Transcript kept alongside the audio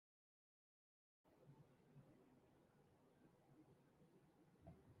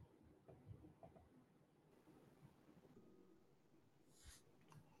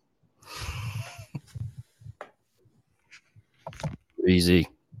Easy.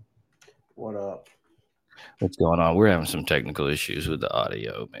 What up? What's going on? We're having some technical issues with the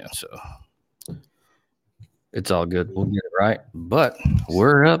audio, man. So it's all good. We'll get it right. But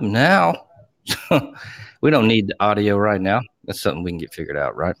we're up now. We don't need the audio right now. That's something we can get figured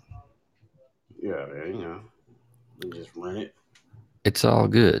out, right? Yeah, man, we just run it. It's all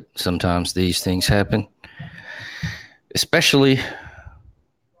good. Sometimes these things happen, especially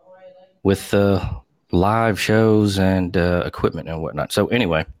with live shows and equipment and whatnot. So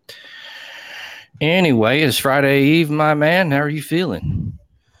anyway, it's Friday Eve, my man. How are you feeling?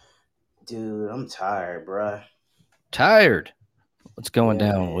 Dude, I'm tired, bruh. Tired. What's going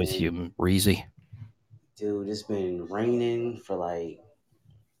Yeah, down with man. you, Reezy? Dude, it's been raining for like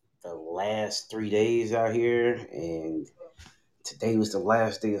the last 3 days out here, and today was the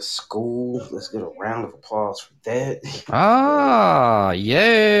last day of school. Let's get a round of applause for that. But Ah,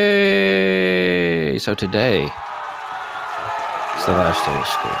 yay! So today it's the last day of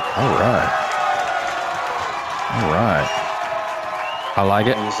school. All right. I like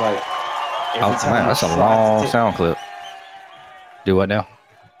it. and it's like Oh every time man, I that's a tried to long take sound clip. Do what now?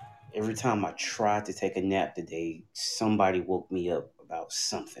 every time I tried to take a nap today, somebody woke me up about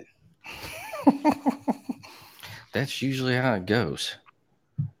something. That's usually how it goes.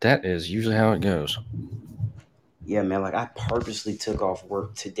 That is usually how it goes. Yeah, man, like I purposely took off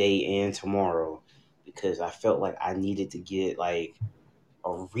work today and tomorrow because I felt like I needed to get like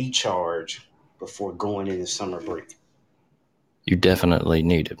a recharge before going into summer break. You definitely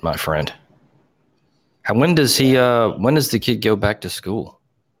need it, my friend. When does he? Yeah, When does the kid go back to school?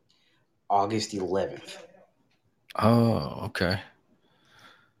 August 11th. Oh, okay.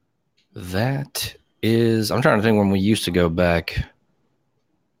 That is. I'm trying to think when we used to go back.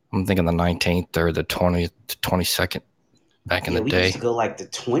 I'm thinking the 19th or the 20th, 22nd back in Yeah, the we used to day. go like the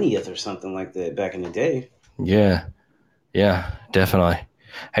 20th or something like that back in the day. Yeah, definitely.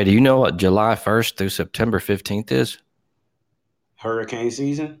 Hey, do you know what July 1st through September 15th is? Hurricane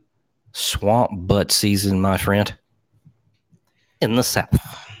season. Swamp butt season, my friend. In the South.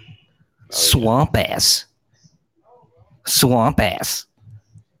 Oh yeah. Swamp ass. Swamp ass.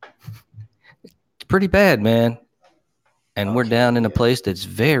 It's pretty bad, man. And we're Okay, down in a yeah. place that's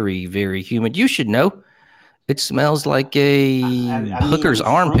very, very humid. You should know. It smells like a I mean, hooker's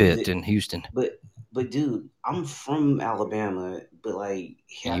I'm from armpit the, in Houston. but dude, I'm from Alabama, but like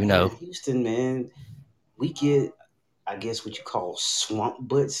You here in know. Houston, man, we get I guess what you call swamp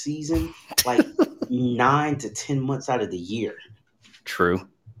butt season, like 9 to 10 months out of the year. True.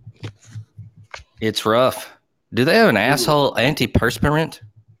 It's rough. Do they have an Dude, asshole antiperspirant?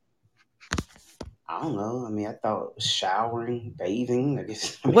 I don't know. I mean, I thought showering, bathing. I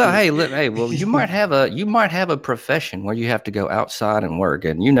guess. I Well, mean, well, you might have a profession where you have to go outside and work,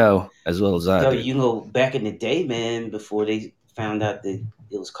 and you know as well as I yo, do. back in the day, man, before they found out that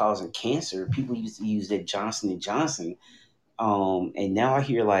it was causing cancer, people used to use that Johnson and Johnson. And now I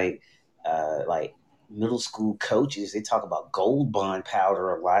hear like middle school coaches they talk about Gold Bond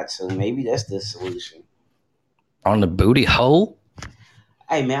powder a lot. So maybe that's the solution. On the booty hole?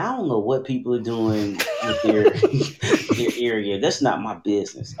 Hey man, I don't know what people are doing with their their area. That's not my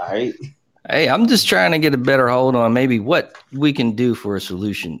business. All right. Hey, I'm just trying to get a better hold on maybe what we can do for a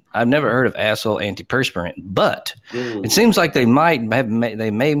solution. I've never heard of asshole antiperspirant, but it Dude, seems like they might have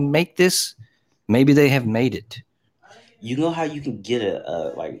they may make this. Maybe they have made it. you know how you can get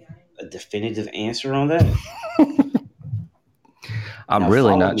a definitive answer on that? I'm Now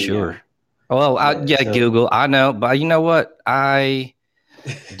really follow not me sure. now. Well, Yeah. yeah, So Google. I know, but you know what? I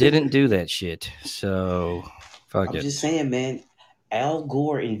didn't do that shit. So fuck I'm it. just saying, man. Al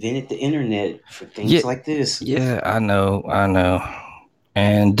Gore invented the internet for Yeah, things like this. I know,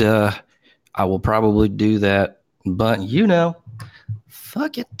 and I will probably do that. But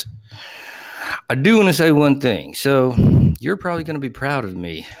fuck it. I do want to say one thing. So you're probably going to be proud of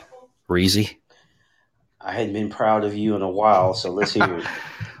me, Reezy. I hadn't been proud of you in a while, so let's hear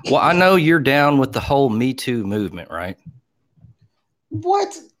Well, I it. know you're down with the whole Me Too movement, right?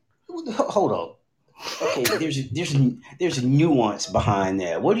 What? Hold on. Okay, there's a nuance behind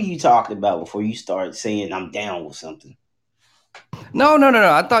that. What are you talking about before you start saying I'm down with something? No.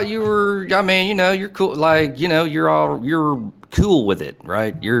 I thought you were. I mean, you're cool. Like, you're cool with it,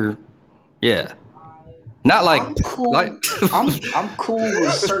 right? Yeah. Not I'm like. cool. I'm cool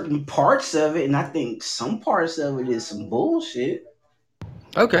with certain parts of it, and I think some parts of it is some bullshit.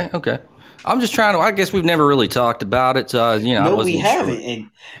 Okay. I'm just trying to. I guess we've never really talked about it, so I No, we wasn't sure. haven't, and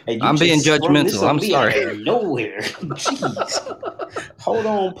you I'm being just sprung this judgmental. on I'm me out sorry. of nowhere. Jeez, hold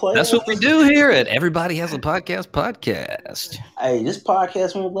on, That's player. what we do here at Everybody Has a Podcast. Hey, this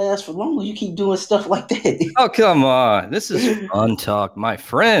podcast won't last for long. You keep doing stuff like that. Oh, come on. This is fun talk, my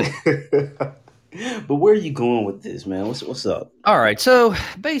friend. But where are you going with this, man? What's up? All right. So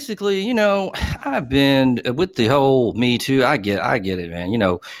basically, I've been with the whole Me Too. I get it,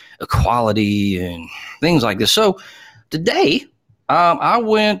 man. Equality and things like this. So today, I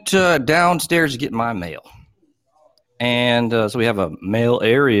went downstairs to get my mail. And so we have a mail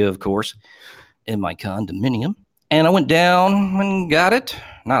area, of course, in my condominium. And I went down and got it.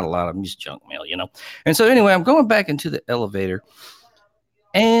 Not a lot of them, just junk mail. And so anyway, I'm going back into the elevator.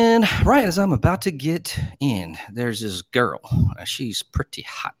 And right as I'm about to get in, there's this girl. She's pretty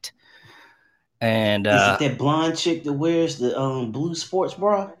hot. And Is it that blonde chick that wears the blue sports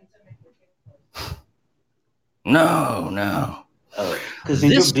bra? No. Because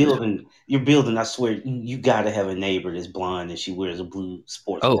in your building, I swear, you got to have a neighbor that's blonde and she wears a blue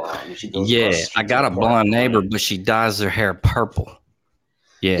sports bra. And she goes across the street I got to a the blonde parking neighbor, lot. but she dyes her hair purple.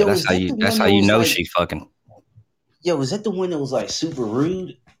 Yeah, Yo, that's is how that you the that's one how that you was know like? she fucking. Yo, is that the one that was like super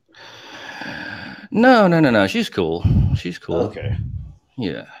rude? No. She's cool. She's cool. Okay.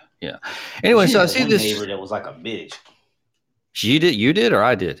 Yeah. Anyway, You so I had see one this. neighbor that was like a bitch. You did, or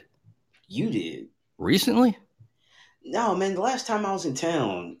I did You did. recently? No, man. The last time I was in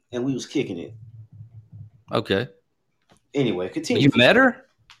town and we was kicking it. Okay. Anyway, continue. You met Story.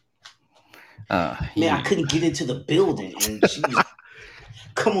 her? Man, I couldn't get into the building, and she was.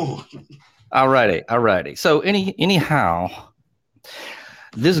 Come on. Alrighty. So anyhow,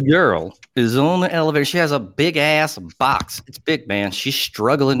 this girl is on the elevator. She has a big ass box. It's big, man. She's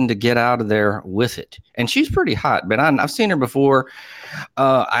struggling to get out of there with it, and she's pretty hot. But I've seen her before.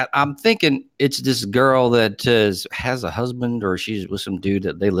 I'm thinking it's this girl that has a husband, or she's with some dude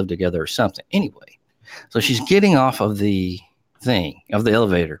that they live together or something. Anyway, so she's getting off of the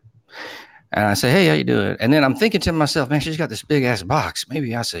elevator. And I say, hey, how you doing? And then I'm thinking to myself, man, she's got this big ass box.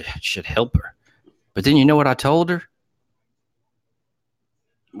 Maybe I should help her. But then you know what I told her?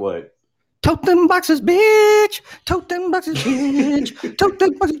 What? Tote them boxes, bitch. Tote them boxes, bitch. Tote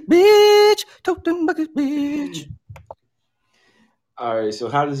them boxes, bitch. Tote them boxes, bitch. All right. So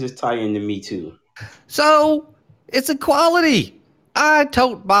how does this tie into Me Too? So it's equality. I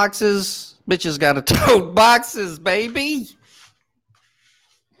tote boxes. Bitches got to tote boxes, baby.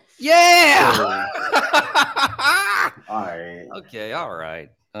 Yeah. All right. Okay. All right.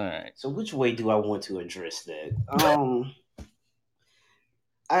 So which way do I want to address that?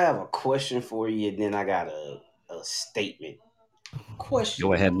 I have a question for you, and then I got a statement. Question.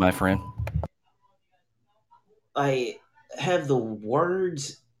 Go ahead, my friend. I have the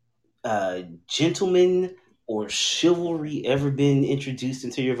words gentleman or chivalry ever been introduced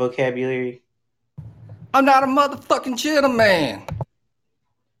into your vocabulary? I'm not a motherfucking gentleman.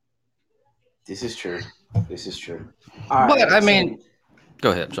 This is true. All but right, I mean,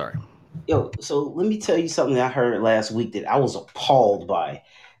 go ahead. I'm sorry. Yo, so let me tell you something that I heard last week that I was appalled by.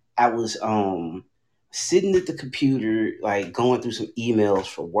 I was sitting at the computer, like going through some emails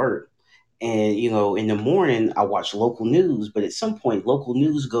for work. And, in the morning, I watch local news, but at some point, local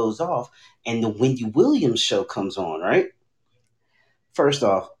news goes off and the Wendy Williams show comes on, right? First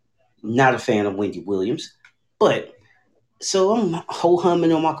off, not a fan of Wendy Williams, but so I'm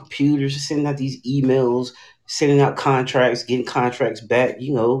ho-humming on my computer, sending out these emails, sending out contracts, getting contracts back,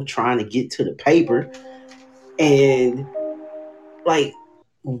 trying to get to the paper. And like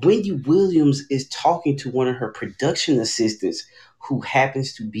Wendy Williams is talking to one of her production assistants who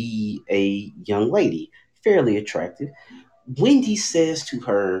happens to be a young lady, fairly attractive. Wendy says to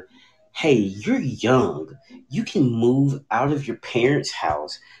her, hey, you're young. You can move out of your parents'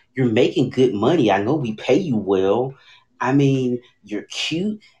 house. You're making good money. I know we pay you well. I mean, you're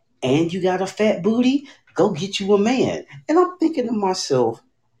cute and you got a fat booty. Go get you a man. And I'm thinking to myself,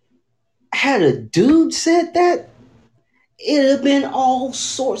 had a dude said that, it'd have been all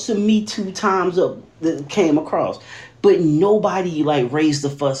sorts of Me Too times up that came across. But nobody like raised a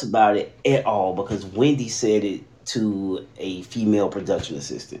fuss about it at all because Wendy said it to a female production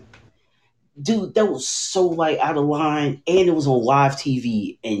assistant. Dude, that was so like out of line, and it was on live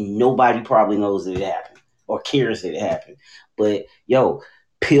TV, and nobody probably knows that it happened or cares that it happened. But yo,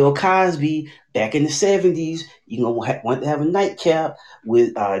 Bill Cosby back in the 70s, want to have a nightcap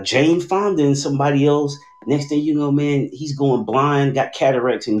with Jane Fonda and somebody else. Next thing you know, man, he's going blind, got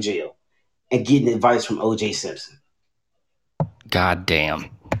cataracts in jail, and getting advice from O.J. Simpson. God damn.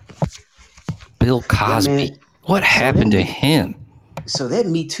 Bill Cosby. Yeah, what happened to him? So that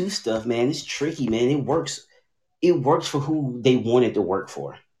Me Too stuff, man, it's tricky, man. It works. It works for who they want it to work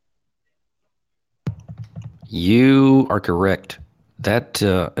for. You are correct. That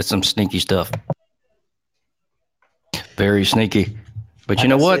is some sneaky stuff. Very sneaky. But you Like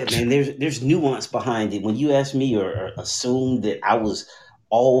know I said, what? man, there's nuance behind it. When you ask me or assume that I was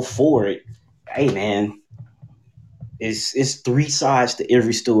all for it, hey man, it's three sides to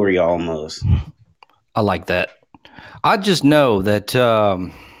every story almost. I like that. I just know that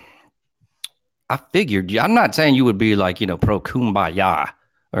I figured. I'm not saying you would be like, pro kumbaya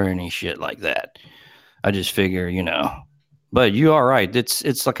or any shit like that. I just figure, But you are right. It's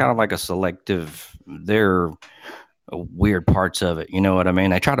kind of like a selective. There are weird parts of it. You know what I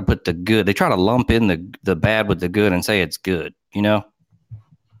mean? They try to put the good. They try to lump in the bad with the good and say it's good.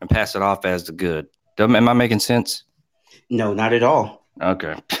 And pass it off as the good. Am I making sense? No, not at all.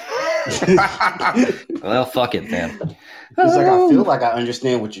 Okay. It's Well, fuck it then. like I feel like I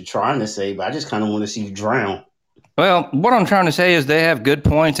understand what you're trying to say, but I just kind of want to see you drown. Well, what I'm trying to say is they have good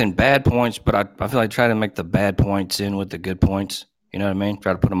points and bad points, but I feel like try to make the bad points in with the good points. You know what I mean?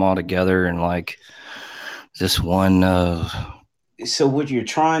 Try to put them all together and like this one. So what you're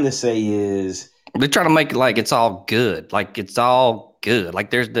trying to say is, They try to make it like it's all good, like it's all good, like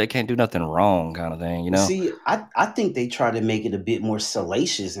they can't do nothing wrong, kind of thing. see, I think they try to make it a bit more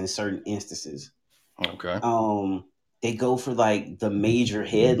salacious in certain instances. Okay. Um, they go for like the major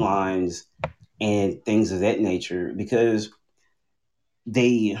headlines and things of that nature because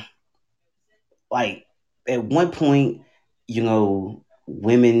they like at one point,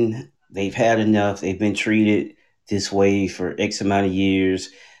 women they've had enough. They've been treated this way for X amount of years.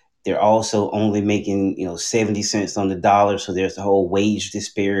 They're also only making 70 cents on the dollar, so there's the whole wage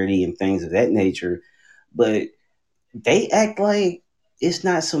disparity and things of that nature. But they act like it's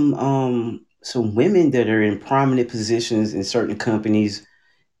not some women that are in prominent positions in certain companies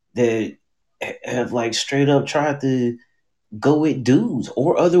that have like straight up tried to go with dudes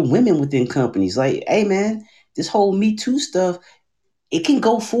or other women within companies. Like, hey man, this whole Me Too stuff, it can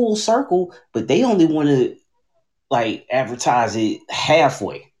go full circle, but they only want to like advertise it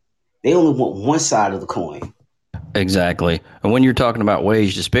halfway. They only want one side of the coin. Exactly. And when you're talking about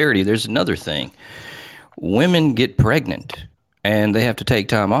wage disparity, there's another thing. Women get pregnant and they have to take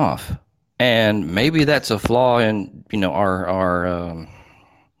time off, and maybe that's a flaw in our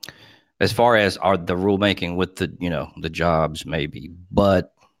as far as our the rulemaking with the jobs maybe,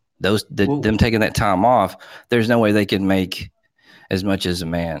 but Well, them taking that time off, there's no way they can make as much as a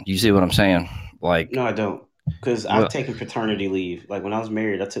man. You see what I'm saying? Like, no, I don't. Because I've well, taken paternity leave. Like when I was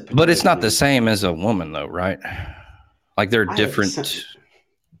married, I took but it's paternity not the leave. same as a woman though, right? Like they're I had the different. same,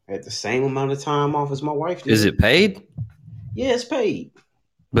 had the same amount of time off as my wife Is did. it paid? Yeah, it's paid.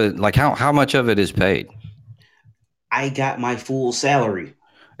 But like how much of it is paid? I got my full salary.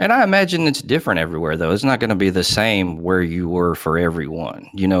 And I imagine it's different everywhere, though. It's not going to be the same where you were for everyone.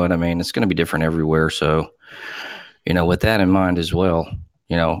 You know what I mean? It's going to be different everywhere. So, with that in mind as well,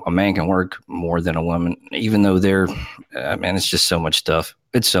 a man can work more than a woman, even though man, it's just so much stuff.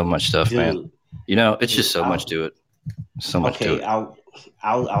 It's so much stuff, man. Dude, It's just dude, so much to it. So much to okay, it.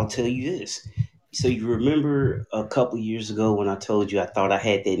 I'll tell you this. So you remember a couple years ago when I told you I thought I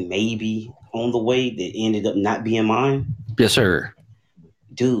had that maybe on the way that ended up not being mine? Yes, sir.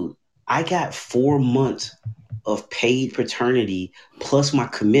 Dude, I got 4 months of paid paternity plus my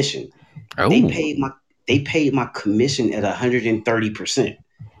commission. They Oh, paid my they paid my commission at 130%.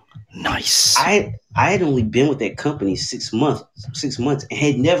 nice. I had only been with that company 6 months and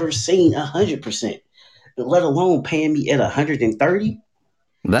had never seen 100%, let alone paying me at 130.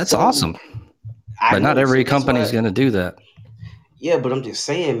 That's So awesome. I But not know. every So that's company is why, going to do that. yeah, but I'm just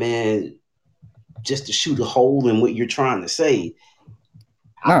saying, man, just to shoot a hole in what you're trying to say.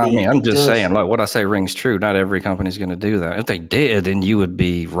 No, I I mean, mean, I'm it just does. saying, like, what I say rings true. Not every company's going to do that. If they did, then you would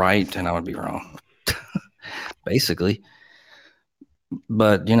be right and I would be wrong, basically.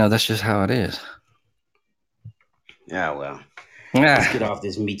 But, that's just how it is. Yeah, well, let's get Ah, off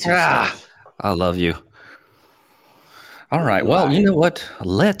this Me Too ah, stuff. I love you. All Love right. you. Well, you I know what?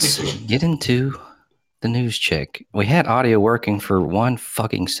 Let's get into the news check. We had audio working for 1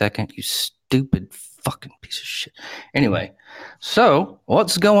 fucking second. You stupid fucking piece of shit. Anyway, so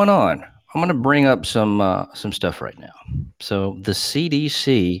what's going on? I'm going to bring up some stuff right now. So the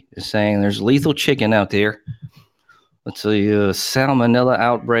CDC is saying there's lethal chicken out there. Let's see, salmonella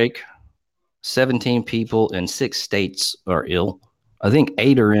outbreak. 17 people in 6 states are ill. I think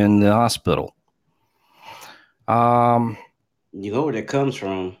 8 are in the hospital. Um, You know where that comes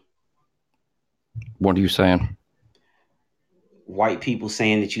from? what are you saying? White people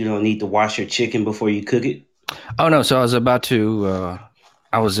saying that you don't need to wash your chicken before you cook it. Oh no, so I was about to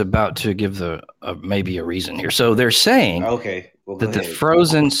give the maybe a reason here. So they're saying Okay, well, go that the ahead.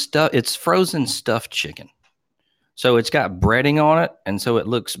 frozen stuff it's frozen stuffed chicken. So it's got breading on it, and so it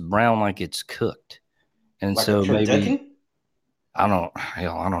looks brown like it's cooked. And Like a so maybe turducken? I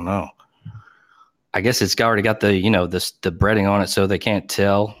don't know. I guess it's already got the the breading on it, so they can't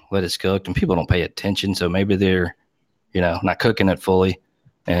tell that it's cooked, and people don't pay attention. So maybe they're not cooking it fully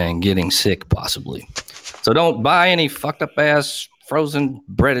and getting sick possibly. So don't buy any fucked up ass frozen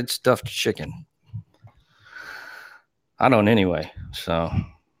breaded stuffed chicken. I don't anyway. So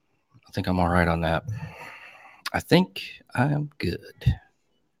I think I'm all right on that. I think I am good.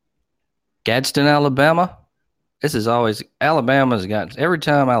 Gadsden, Alabama. This is always Alabama's got every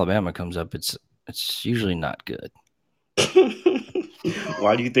time Alabama comes up, it's usually not good.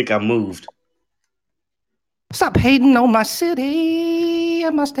 Why do you think I moved? Stop hating on my city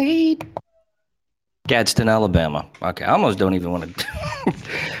and my state. Gadsden, Alabama. Okay, I almost don't even want to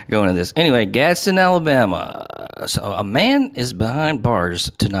go into this. Anyway, Gadsden, Alabama. So a man is behind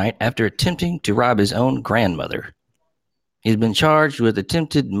bars tonight after attempting to rob his own grandmother. He's been charged with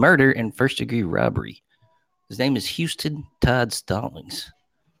attempted murder and first-degree robbery. His name is Houston Todd Stallings.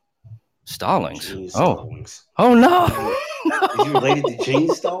 Stallings? Gene Oh. Stallings. Oh, no. Is you related to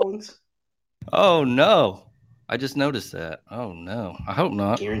Gene Stallings? Oh, no. I just noticed that. Oh, no. I hope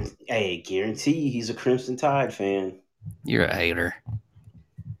not. Guarantee he's a Crimson Tide fan. You're a hater.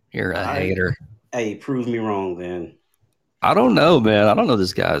 You're a I hater. Hey, prove me wrong then. I don't know, man. I don't know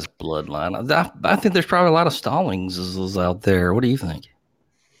this guy's bloodline. I think there's probably a lot of Stallings out there. What do you think?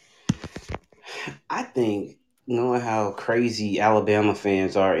 I think knowing how crazy Alabama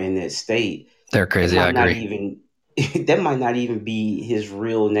fans are in that state, They're it crazy. I might not agree. even that might not even be his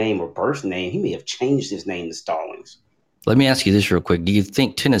real name or birth name. He may have changed his name to Stallings. Let me ask you this real quick. Do you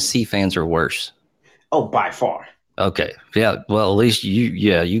think Tennessee fans are worse? Oh, by far. Okay. Yeah. Well, at least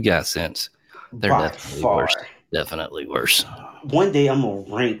you got sense. They're By definitely worse. far. Definitely worse. One day I'm gonna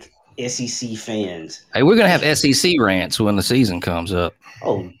rank SEC fans. Hey, we're going to have SEC rants when the season comes up.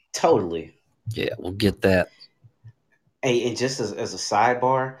 Oh, totally. Yeah, we'll get that. Hey, and just as a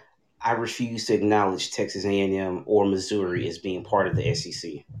sidebar, I refuse to acknowledge Texas A&M or Missouri as being part of the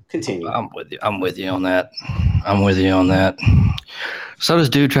SEC. Continue. I'm with you. I'm with you on that. I'm with you on that. So this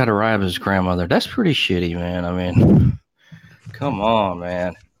dude tried to rob his grandmother. That's pretty shitty, man. I mean, come on,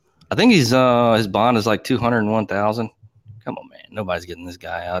 man. I think his bond is like 201,000. Come on, man. Nobody's getting this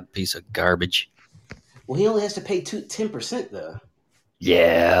guy out. Piece of garbage. Well, he only has to pay 10% though.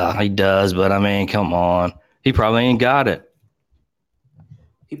 Yeah, he does, but I mean, come on. He probably ain't got it.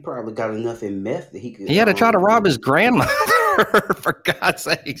 He probably got enough in meth that he could. He had to try to rob his grandmother, for God's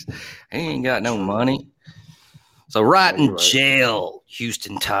sakes. He ain't got no True. money. So right in Right. jail,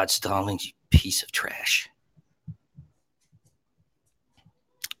 Houston Todd Stallings, you piece of trash.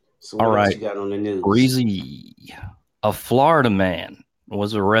 So what All else right, you got on the news? Breezy. A Florida man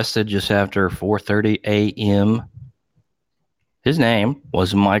was arrested just after 4:30 a.m. His name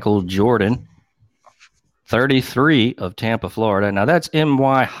was Michael Jordan, 33 of Tampa, Florida. Now that's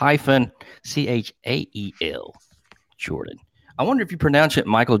MY-CHAEL, Jordan. I wonder if you pronounce it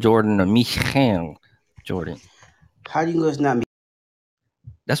Michael Jordan or Michael Jordan. How do you know it's not me?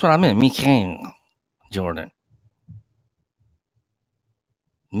 That's what I meant, Michael Jordan.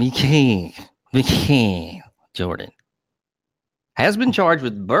 Michael Jordan has been charged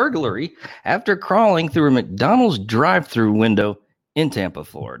with burglary after crawling through a McDonald's drive-thru window in Tampa,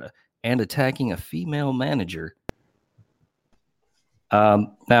 Florida, and attacking a female manager.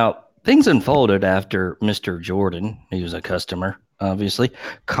 Now, things unfolded after Mr. Jordan, he was a customer, obviously,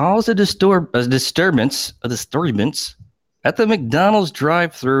 caused a disturbance at the McDonald's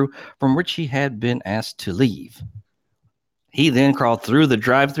drive-thru from which he had been asked to leave. He then crawled through the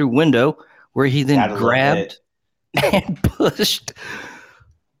drive-thru window, where he then grabbed and pushed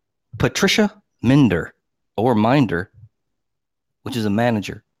Patricia Minder, which is a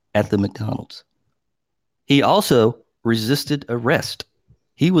manager at the McDonald's. He also resisted arrest.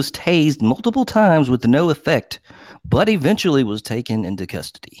 He was tased multiple times with no effect, but eventually was taken into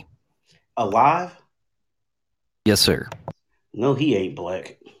custody. Alive? Yes, sir. No, he ain't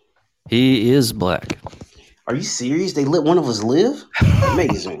black. He is black. Are you serious? They let one of us live?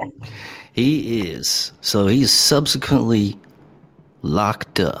 Amazing. He is. So he's subsequently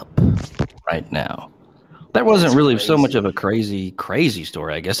locked up right now. That wasn't really so much of a crazy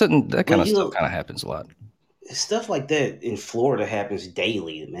story, I guess. That kind of stuff kind of happens a lot. Stuff like that in Florida happens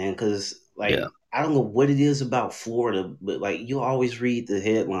daily, man. Because Yeah. I don't know what it is about Florida, but you always read the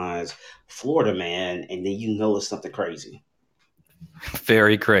headlines, Florida man, and then you know it's something crazy.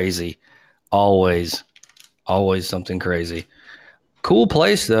 Very crazy. Always Always something crazy. Cool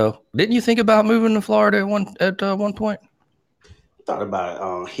place though. Didn't you think about moving to Florida at one point? Thought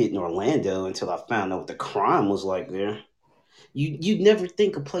about hitting Orlando until I found out what the crime was like there. You'd never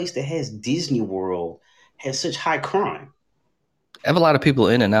think a place that has Disney World has such high crime. I have a lot of people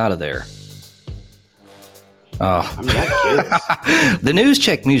in and out of there. Oh, I mean, I guess. the news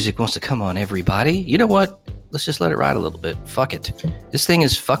check music wants to come on, everybody. You know what? Let's just let it ride a little bit. Fuck it. This thing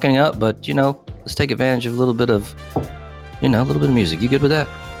is fucking up, but let's take advantage of a little bit of music. You good with that?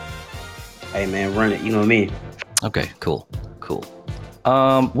 Hey man, run it. You know what I mean? Okay, cool.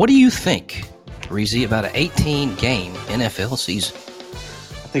 What do you think, Reezy, about an 18-game NFL season?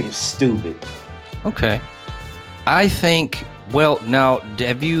 I think it's stupid. Okay. I think. Well, now,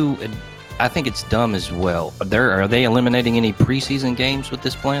 I think it's dumb as well. Are they eliminating any preseason games with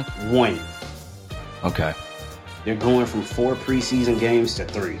this plan? One. Okay. They're going from 4 preseason games to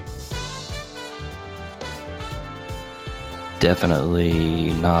 3.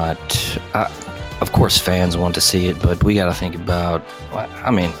 Definitely not. Of course, fans want to see it, but we got to think about. I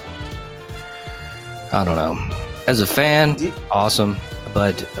mean, I don't know. As a fan, awesome,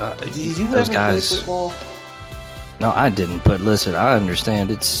 but did you those ever guys. play football? No, I didn't. But listen, I understand.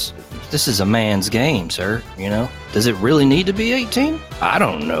 This is a man's game, sir. Does it really need to be 18? I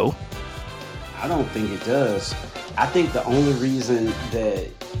don't know. I don't think it does. I think the only reason that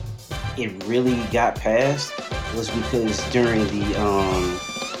it really got passed was because during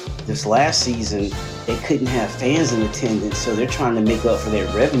this last season they couldn't have fans in attendance, so they're trying to make up for their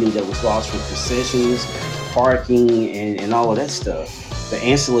revenue that was lost from concessions, parking, and all of that stuff. The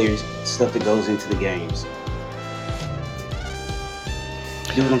ancillary stuff that goes into the games.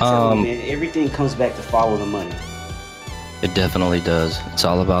 Do what I'm telling you, man. Everything comes back to follow the money. It definitely does. It's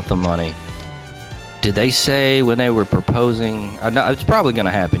all about the money. Did they say when they were proposing? It's probably going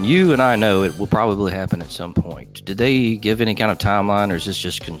to happen. You and I know it will probably happen at some point. Did they give any kind of timeline, or is this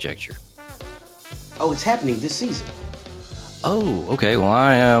just conjecture? Oh, it's happening this season. Oh, okay. Well,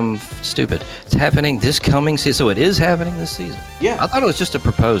 I am stupid. It's happening this coming season. So it is happening this season? Yeah. I thought it was just a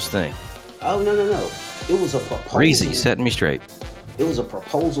proposed thing. Oh, no. It was a proposal. Breezy, setting me straight. It was a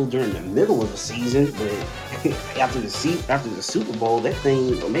proposal during the middle of the season, but after the Super Bowl, that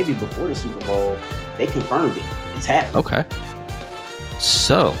thing, or maybe before the Super Bowl, they confirmed it. It's happening. Okay.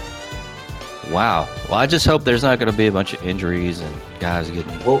 So, wow. Well, I just hope there's not going to be a bunch of injuries and guys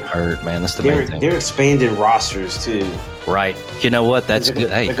getting hurt, man. That's the main thing. They're expanding rosters, too. Right. You know what? That's good.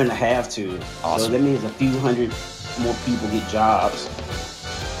 Hey. They're going to have to. Awesome. So that means a few hundred more people get jobs.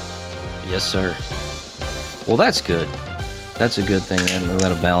 Yes, sir. Well, that's good. That's a good thing, and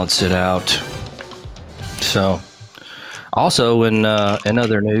that'll balance it out. So, also in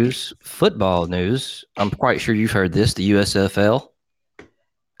other news, football news, I'm quite sure you've heard this, the USFL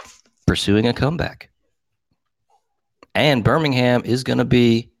pursuing a comeback. And Birmingham is going to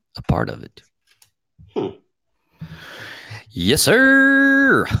be a part of it. Yes,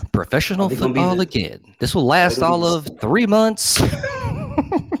 sir. Professional football again. This will last all of 3 months. Are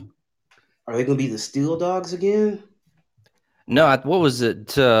they going to be the Steel Dogs again? No, what was it?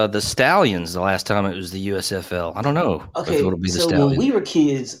 The Stallions. The last time it was the USFL. I don't know. Okay, if it'll be so the Stallions. when we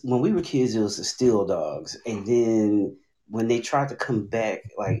were kids, it was the Steel Dogs, and then when they tried to come back,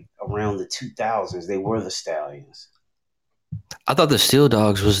 like around the 2000s, they were the Stallions. I thought the Steel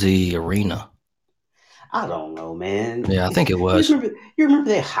Dogs was the arena. I don't know, man. Yeah, I think it was. You remember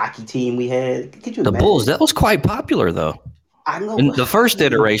that hockey team we had? Could you the imagine? Bulls? That was quite popular, though. I know. In the first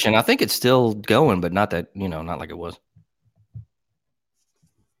iteration, I think it's still going, but not that not like it was.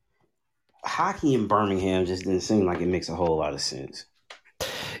 Hockey in Birmingham just didn't seem like it makes a whole lot of sense.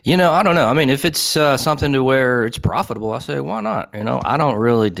 I don't know. I mean, if it's something to where it's profitable, I say, why not? I don't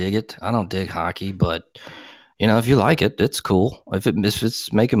really dig it. I don't dig hockey, but if you like it, it's cool. If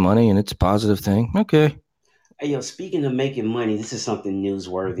it's making money and it's a positive thing, okay. Hey, speaking of making money, this is something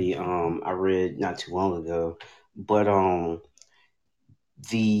newsworthy. I read not too long ago, but hold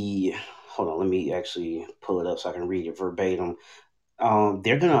on, let me actually pull it up so I can read it verbatim.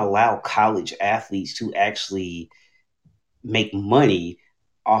 They're going to allow college athletes to actually make money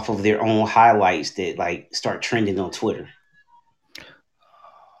off of their own highlights that start trending on Twitter.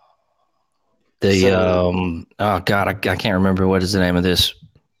 Oh God, I can't remember what is the name of this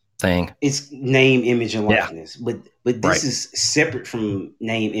thing. It's name, image, and likeness, but this is separate from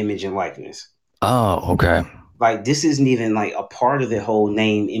name, image, and likeness. Oh, okay. This isn't even a part of the whole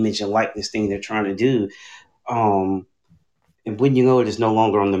name, image, and likeness thing they're trying to do. And when you know it is no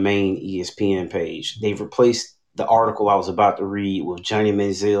longer on the main ESPN page, they've replaced the article I was about to read with Johnny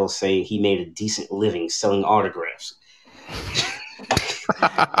Manziel saying he made a decent living selling autographs.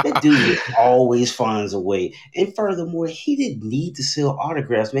 That dude always finds a way. And furthermore, he didn't need to sell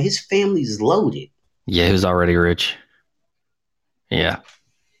autographs, man. His family's loaded. Yeah, he was already rich. Yeah,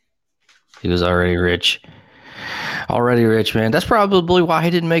 he was already rich. Already rich, man. That's probably why he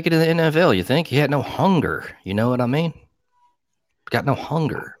didn't make it in the NFL. You think he had no hunger? You know what I mean? Got no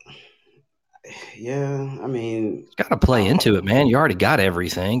hunger. Yeah, I mean, Got to play into it, man. You already got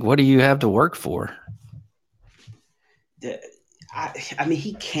everything. What do you have to work for? I mean,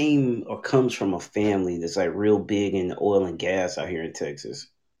 he came or comes from a family that's like real big in oil and gas out here in Texas.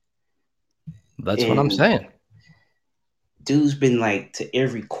 That's what I'm And saying. dude's been like to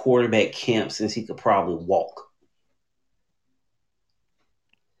every quarterback camp since he could probably walk.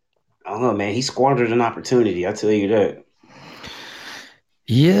 I don't know, man. He squandered an opportunity. I tell you that.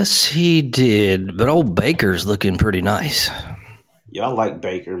 Yes, he did. But old Baker's looking pretty nice. Y'all like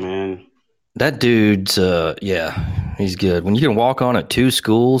Baker, man. That dude's, yeah, he's good. When you can walk on at 2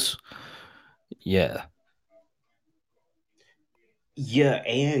 schools, yeah. Yeah,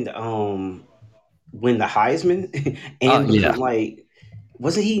 and win the Heisman and Yeah. become like,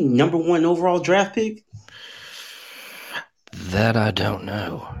 wasn't he number one overall draft pick? That I don't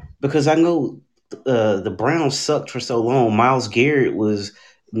know. Because I know the Browns sucked for so long. Myles Garrett was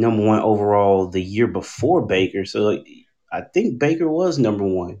number one overall the year before Baker, so like, I think Baker was number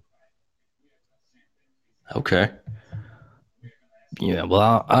one. Okay. Yeah,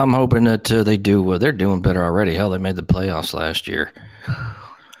 well, I'm hoping that they do well. They're doing better already. Hell, they made the playoffs last year.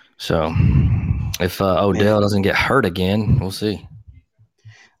 So if Odell Man, doesn't get hurt again, we'll see.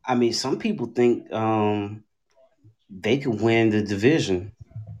 I mean, some people think they could win the division.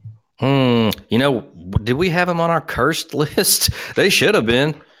 You know, did we have them on our cursed list? They should have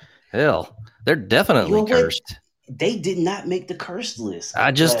been. Hell, they're You definitely know what? cursed. They did not make the cursed list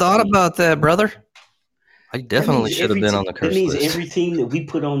I just last thought week. about that, brother. I That definitely means should have been on the that cursed means list. every team that we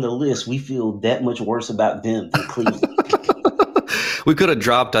put on the list, we feel that much worse about them than Cleveland. We could have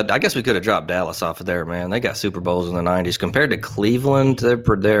dropped. I guess we could have dropped Dallas off of there, man. They got Super Bowls in the '90s compared to Cleveland.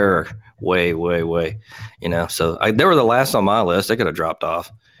 They're way, way, way. You know, so they were the last on my list. They could have dropped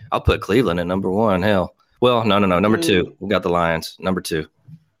off. I'll put Cleveland at number one. Hell, well, no. Number two. Man, We got the Lions. Number two.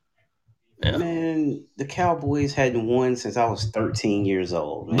 Yeah, man, the Cowboys hadn't won since I was 13 years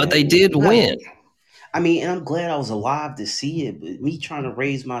old, but they man. did win. I mean, and I'm glad I was alive to see it, but me trying to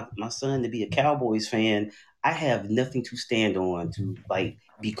raise my son to be a Cowboys fan, I have nothing to stand on to like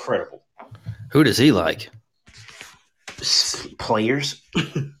be credible. Who does he like? Players.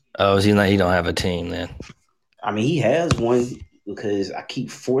 Oh, is he not? He don't have a team then. I mean, he has one because I keep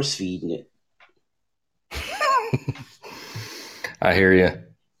force feeding it. I hear you.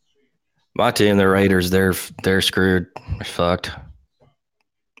 My team, the Raiders, they're screwed. They're fucked.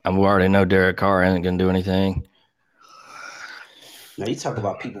 I already know Derek Carr isn't going to do anything. Now you talk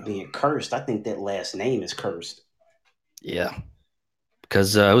about people being cursed. I think that last name is cursed. Yeah,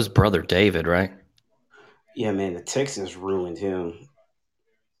 because it was brother David, right? Yeah, man, the Texans ruined him.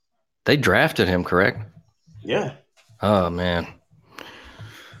 They drafted him, correct? Yeah. Oh man,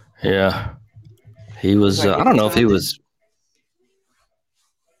 yeah. He was. Like I don't every know if he time that was.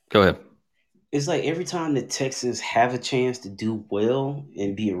 Go ahead. it's like every time the Texans have a chance to do well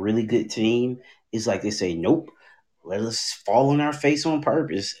and be a really good team, it's like they say, "Nope, let us fall on our face on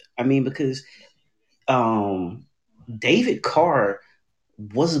purpose." I mean, because um, David Carr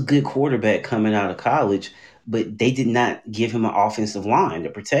was a good quarterback coming out of college, but they did not give him an offensive line to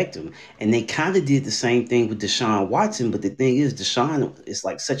protect him. And they kind of did the same thing with Deshaun Watson. But the thing is, Deshaun is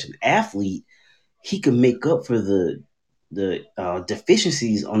like such an athlete; he could make up for the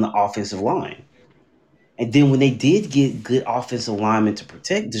deficiencies on the offensive line. And then when they did get good offensive linemen to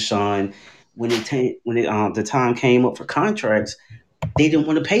protect Deshaun, the time came up for contracts, they didn't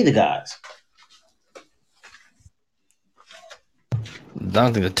want to pay the guys. I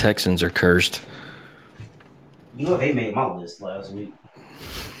don't think the Texans are cursed. You know, they made my list last week.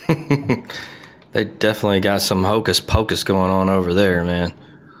 They definitely got some hocus pocus going on over there, man.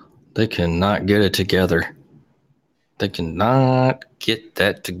 They cannot get it together. They cannot get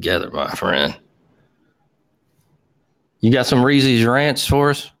that together, my friend. You got some Reese's rants for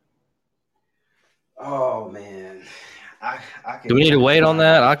us? Oh man, I Do we can need to I wait can on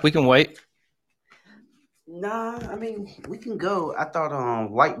that? We can wait. Nah, I mean we can go. I thought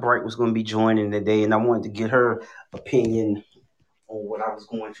Light Bright was going to be joining today, and I wanted to get her opinion on what I was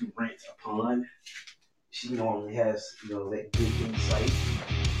going to rant upon. She normally has that good insight.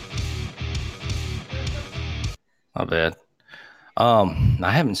 My bad.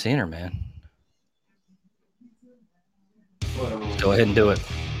 I haven't seen her, man. But Go ahead and do it.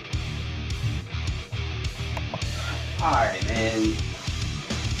 all right, man.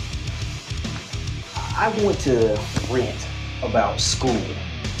 I want to rant about school.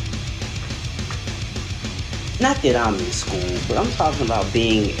 Not that I'm in school, but I'm talking about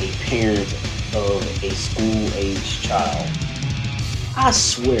being a parent of a school-age child. I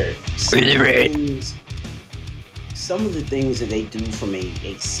swear, some of the things that they do from a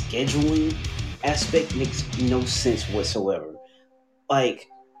scheduling aspect makes no sense whatsoever. Like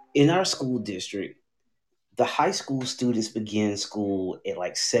in our school district, the high school students begin school at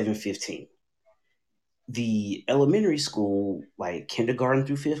like 7:15. The elementary school, like kindergarten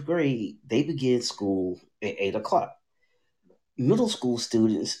through fifth grade, they begin school at 8 o'clock. Middle school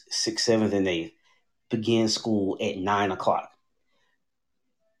students, sixth, seventh, and eighth, begin school at 9 o'clock.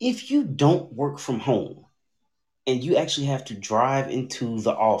 If you don't work from home and you actually have to drive into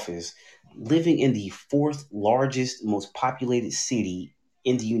the office, living in the fourth largest, most populated city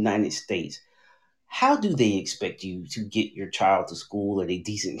in the United States, how do they expect you to get your child to school at a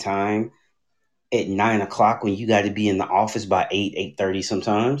decent time at 9 o'clock when you got to be in the office by 8:30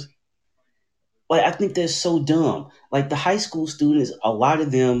 sometimes? Like, I think that's so dumb. Like the high school students, a lot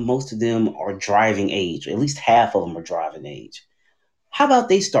of them, most of them are driving age. At least half of them are driving age. How about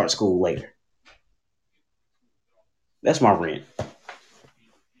they start school later? That's my rant.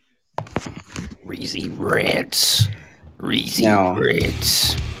 Reezy Rants. Reezy Now,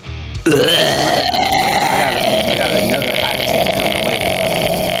 Rants. I got another hot take coming later.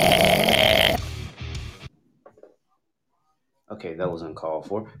 Okay, that was uncalled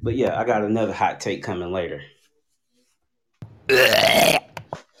for. But yeah, I got another hot take coming later.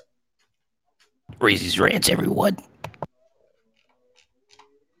 Reezy's Rants, everyone.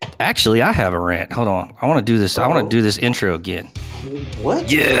 Actually, I have a rant. Hold on. I want to do this. I want to do this intro again.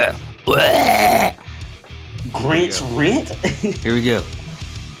 What? Yeah. Grant's rant? Here we go.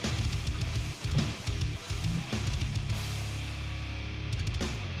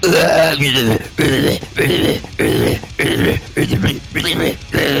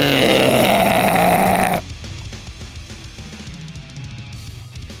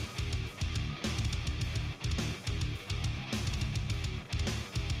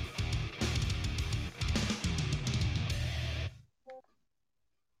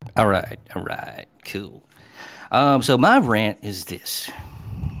 All right, cool. So my rant is this.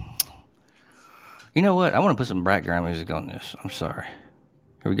 You know what? I want to put some background music on this. I'm sorry.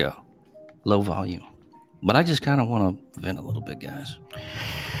 Here we go. Low volume. But I just kind of want to vent a little bit, guys.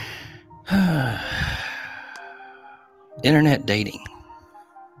 Internet dating.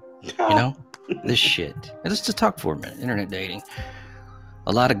 You know? This shit. Let's just talk for a minute. Internet dating.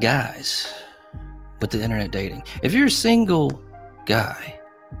 A lot of guys with the internet dating. If you're a single guy,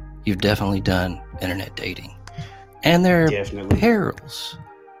 you've definitely done internet dating. And there are perils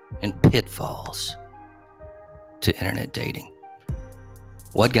and pitfalls to internet dating.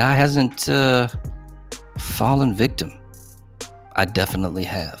 What guy hasn't fallen victim? I definitely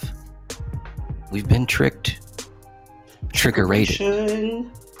have. We've been tricked. Trickerated.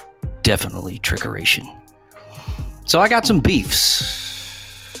 Definitely trickeration. So I got some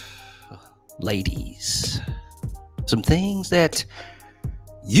beefs. Ladies. Some things that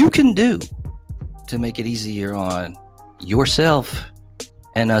you can do to make it easier on yourself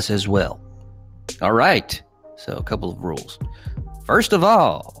and us as well. All right. So a couple of rules. First of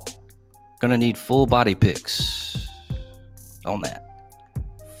all, gonna need full body pics on that.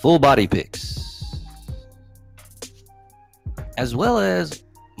 Full body pics. As well as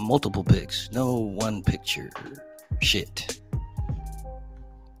multiple pics. No one picture shit.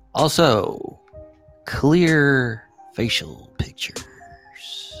 Also, clear facial pictures.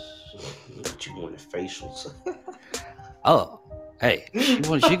 What you want, facials? Oh, hey,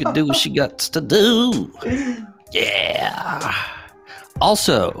 she could do what she got to do. Yeah.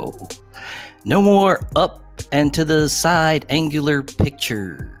 Also, no more up and to the side angular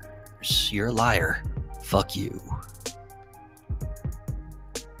pictures. You're a liar. Fuck you.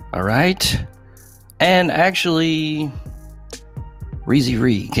 All right. And actually, Reezy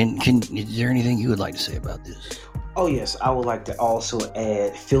Ree, is there anything you would like to say about this? Oh yes, I would like to also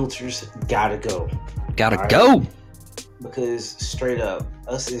add filters gotta go. Gotta go. Because straight up,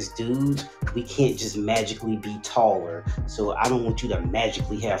 us as dudes, we can't just magically be taller. So I don't want you to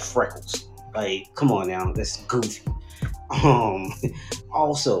magically have freckles. Like, come on now, that's goofy.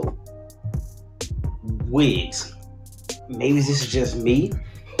 Also, wigs. Maybe this is just me.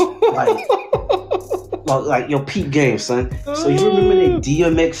 like your peep game, son. So you remember that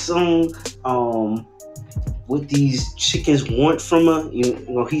DMX song? What these chickens want from her, you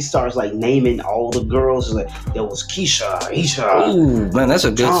know, he starts like naming all the girls. Like there was Keisha, Isha. Oh man, that's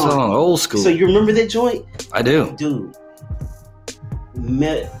a good song, old school. So you remember that joint? I do, dude.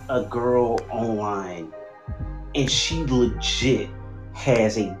 met a girl online, and she legit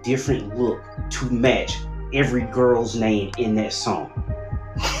has a different look to match every girl's name in that song.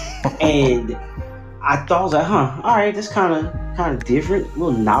 And I thought, I was like, huh, all right, that's kind of different,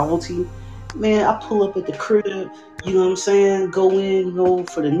 little novelty. Man, I pull up at the crib, you know what I'm saying? Go in, go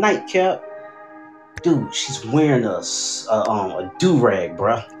for the nightcap. Dude, she's wearing a do rag,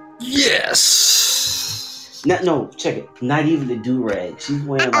 bruh. Yes. No, check it. Not even the do rag. She's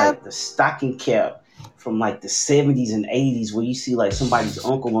wearing like the stocking cap from like the 70s and 80s, where you see like somebody's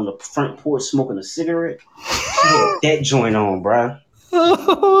uncle on the front porch smoking a cigarette. She had that joint on, bruh.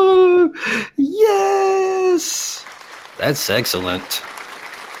 Oh, yes. That's excellent.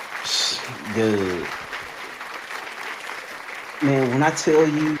 Dude, man, when I tell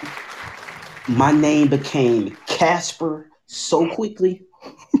you my name became Casper so quickly,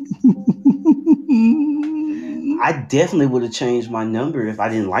 I definitely would have changed my number if I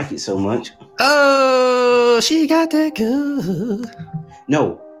didn't like it so much. Oh, she got that good.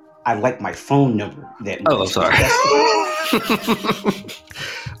 No, I like my phone number that Oh, I'm much. sorry.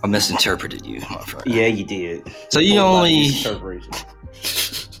 I misinterpreted you, my friend. Yeah, you did. So you only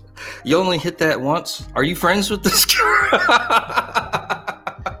hit that once? Are you friends with this girl?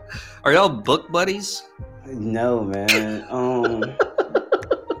 Are y'all book buddies? No, man. I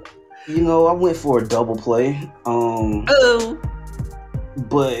went for a double play. Oh.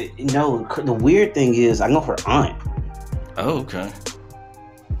 But no, the weird thing is, I know her aunt. Oh, okay.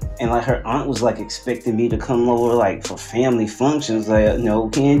 And like her aunt was like expecting me to come over like for family functions. Like, no,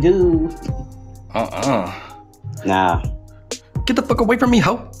 can't do. Nah. Get the fuck away from me,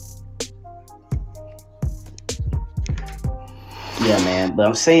 ho. Yeah, man. But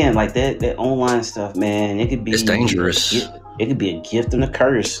I'm saying like that online stuff, man. It's dangerous. It could be a gift and a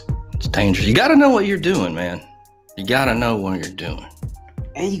curse. It's dangerous. You got to know what you're doing, man. You got to know what you're doing.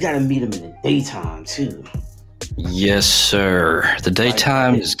 And you got to meet them in the daytime too. Yes, sir. The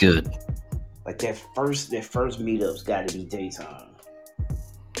daytime is good. Like that first meetup's got to be daytime.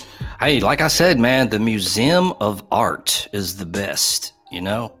 Hey, like I said, man, the Museum of Art is the best. You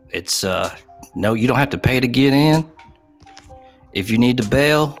know, it's no, you don't have to pay to get in. If you need to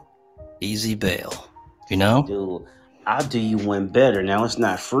bail, easy bail. You know, dude, I'll do you one better. Now it's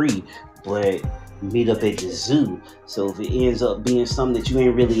not free, but meet up at the zoo. So if it ends up being something that you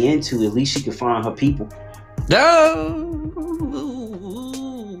ain't really into, at least you can find her people. No,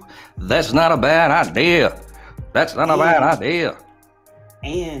 that's not a bad idea. That's not a bad idea.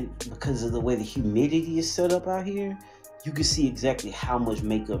 And because of the way the humidity is set up out here, you can see exactly how much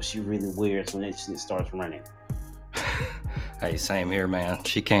makeup she really wears when it starts running. Hey, same here, man.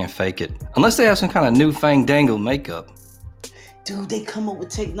 She can't fake it. Unless they have some kind of new fandangled makeup. Dude, they come up with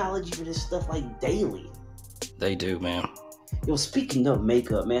technology for this stuff like daily. They do, man. Yo, speaking of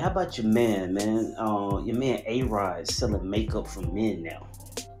makeup, man, how about your man? Your man A-Rod is selling makeup for men now.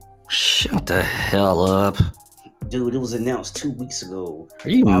 Shut the hell up. Dude, it was announced 2 weeks ago. Are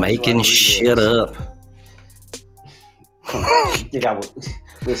you making shit up? Come on, you think I would...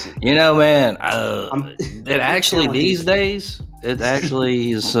 Listen. You know, man, it actually these days, it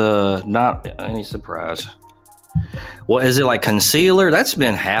actually is not any surprise. What is it, like concealer? That's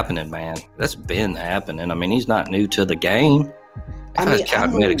been happening, man. That's been happening. I mean, he's not new to the game.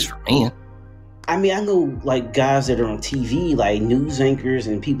 Cosmetics for men. I mean, I know like guys that are on TV, like news anchors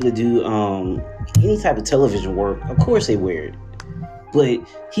and people that do any type of television work. Of course, they wear it, but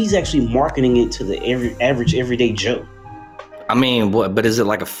he's actually marketing it to the average everyday Joe. I mean, what? But is it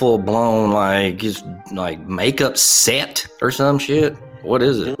like a full blown just like makeup set or some shit? What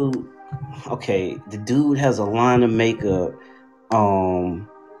is it? Dude, okay, the dude has a line of makeup. I'm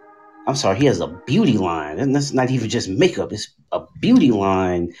sorry, he has a beauty line, and that's not even just makeup. It's a beauty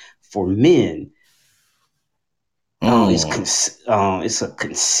line for men. It's a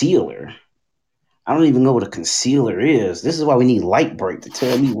concealer. I don't even know what a concealer is. This is why we need Lightbreak to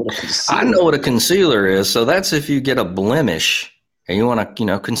tell me what a concealer is. I know what a concealer is. So that's if you get a blemish and you want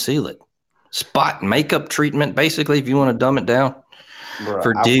to, conceal it. Spot makeup treatment, basically, if you want to dumb it down. Bruh,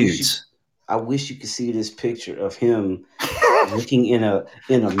 for dudes. I wish you could see this picture of him looking in a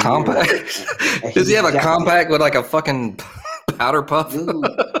compact. Does he have a compact with like a fucking powder puff? Dude,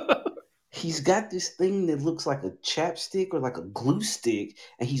 he's got this thing that looks like a chapstick or like a glue stick,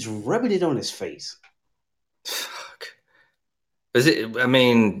 and he's rubbing it on his face. Fuck. Is it? I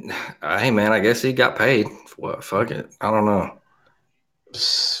mean, hey man, I guess he got paid. What? Fuck it. I don't know.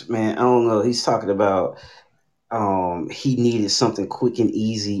 Man, I don't know. He's talking about he needed something quick and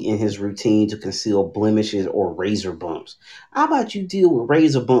easy in his routine to conceal blemishes or razor bumps. How about you deal with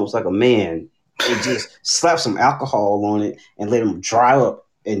razor bumps like a man and just slap some alcohol on it and let them dry up,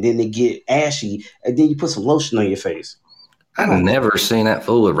 and then they get ashy, and then you put some lotion on your face. I Come on, man. never seen that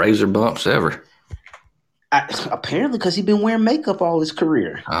fool with razor bumps ever. Apparently, because he's been wearing makeup all his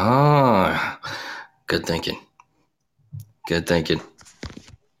career. Ah, good thinking. Good thinking.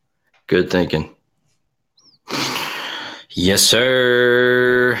 Good thinking. Yes,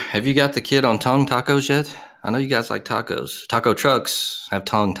 sir. Have you got the kid on tongue tacos yet? I know you guys like tacos. Taco trucks have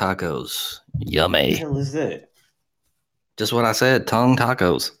tongue tacos. What the Yummy. hell is that? Just what I said. Tongue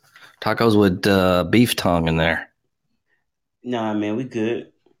tacos. Tacos with beef tongue in there. Nah, man, we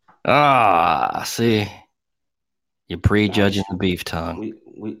good. Ah, see, you're Nah, prejudging the beef tongue.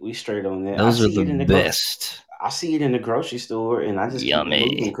 we straight on that. Those are the best. I see it in the grocery store, and I just keep it moving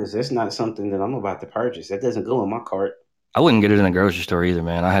Yummy. because that's not something that I'm about to purchase. That doesn't go in my cart. I wouldn't get it in the grocery store either,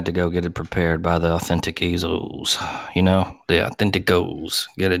 man. I had to go get it prepared by the authentic Ezos. You know, the authentic goes.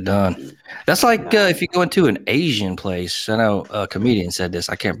 Get it done. That's like Nah. if you go into an Asian place. I know a comedian said this.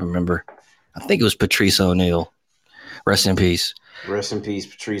 I can't remember. I think it was Patrice O'Neill. Rest in peace. Rest in peace,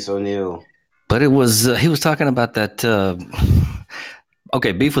 Patrice O'Neill. But it was he was talking about that.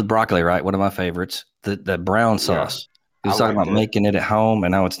 Okay, beef with broccoli, right? One of my favorites. The brown sauce. He was talking like about that. making it at home,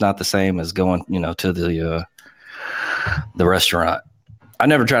 and now it's not the same as going, to the restaurant. I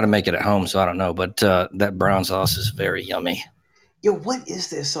never try to make it at home, so I don't know. But that brown sauce is very yummy. Yo, what is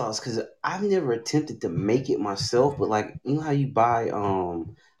that sauce? Because I've never attempted to make it myself, but like you know how you buy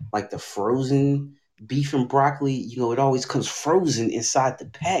like the frozen beef and broccoli, it always comes frozen inside the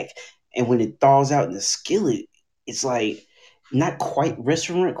pack, and when it thaws out in the skillet, it's like not quite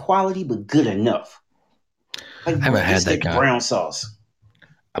restaurant quality, but good enough. Like I haven't what had is that that kind. brown sauce?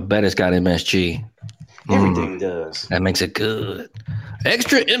 I bet it's got MSG. Everything does. That makes it good.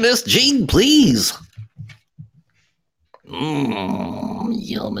 Extra MSG, please.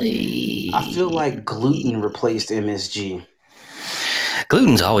 Yummy. I feel like gluten replaced MSG.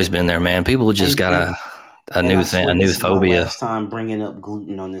 Gluten's always been there, man. People just got a new thing, a new This is my phobia. last time bringing up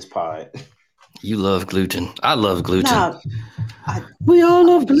gluten on this pod. You love gluten. I love gluten. Nah, we all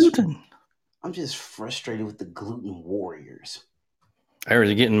love gluten. I'm just frustrated with the gluten warriors. Are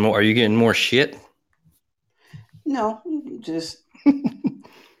you getting more shit? No, just like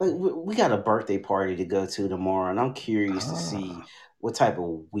we got a birthday party to go to tomorrow, and I'm curious to see what type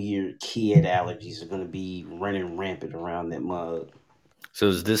of weird kid allergies are going to be running rampant around that mug. So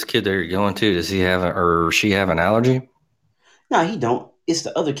is this kid that you're going to? Does he have or she have an allergy? No, he don't. It's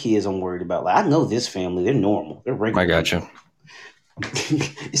the other kids I'm worried about. Like I know this family; they're normal. They're regular. I got you.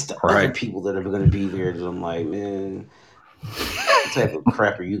 It's the other people that are going to be there that I'm like, man, what type of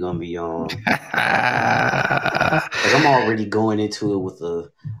crap are you going to be on? Like I'm already going into it with a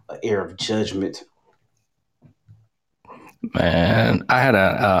air of judgment. Man, I had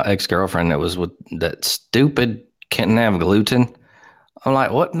a ex-girlfriend that was with that stupid can't have gluten. I'm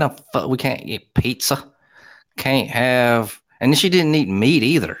like, what in the fuck? We can't eat pizza. Can't have, and she didn't eat meat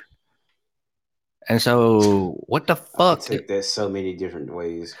either. And so, what the fuck? I take that so many different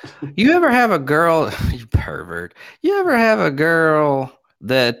ways. You ever have a girl, you pervert? You ever have a girl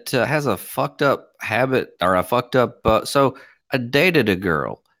that has a fucked up habit or a fucked up? So I dated a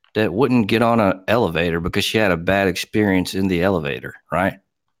girl that wouldn't get on an elevator because she had a bad experience in the elevator, right?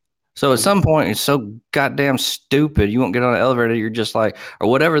 So at some point, it's so goddamn stupid. You won't get on an elevator. You're just like, or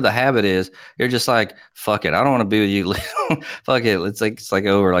whatever the habit is, you're just like, fuck it. I don't want to be with you. Fuck it. It's like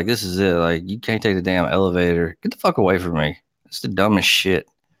over. Like, this is it. Like, you can't take the damn elevator. Get the fuck away from me. It's the dumbest shit.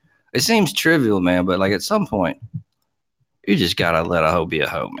 It seems trivial, man, but like at some point, you just gotta let a hoe be a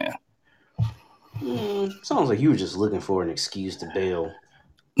hoe, man. Sounds like you were just looking for an excuse to bail.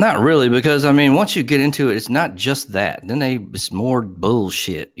 Not really, because I mean, once you get into it, it's not just that. Then it's more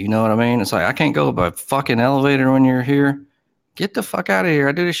bullshit. You know what I mean? It's like I can't go by fucking elevator when you're here. Get the fuck out of here.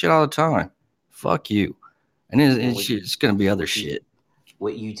 I do this shit all the time. Fuck you. And it's gonna be other shit.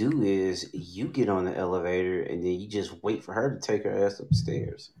 What you do is you get on the elevator and then you just wait for her to take her ass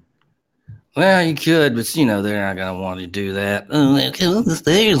upstairs. Well, you could, but they're not gonna want to do that. Oh, they come up the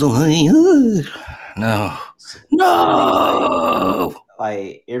stairs. No. No.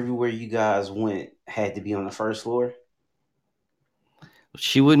 Like everywhere you guys went had to be on the first floor.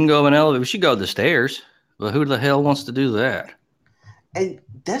 She wouldn't go in an elevator. She'd go to the stairs. But who the hell wants to do that? And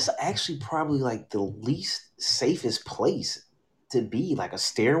that's actually probably like the least safest place to be, like a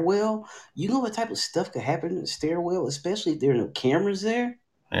stairwell. You know what type of stuff could happen in a stairwell, especially if there are no cameras there?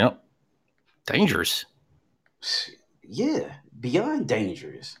 Yep. Dangerous. Yeah, beyond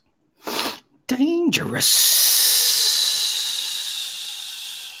dangerous. Dangerous.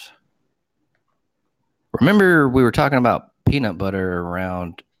 Remember we were talking about peanut butter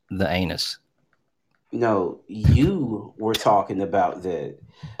around the anus. No, you were talking about that.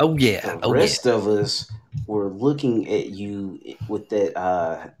 Oh The yeah, oh yeah. rest of us were looking at you with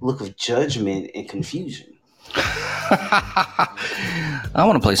that look of judgment and confusion. I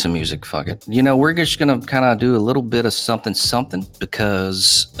want to play some music. Fuck it. We're just gonna kind of do a little bit of something, something,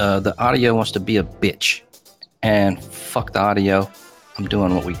 because the audio wants to be a bitch, and fuck the audio. I'm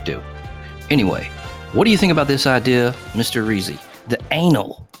doing what we do. Anyway, what do you think about this idea, Mr. Reezy? The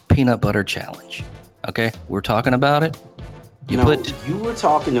anal peanut butter challenge. Okay, we're talking about it. You were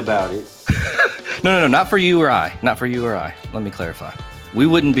talking about it. No, not for you or I. Not for you or I. Let me clarify. We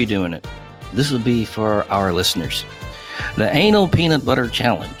wouldn't be doing it. This would be for our listeners. The anal peanut butter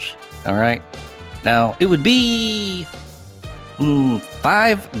challenge. All right. Now, it would be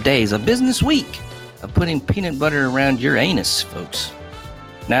 5 days, a business week of putting peanut butter around your anus, folks.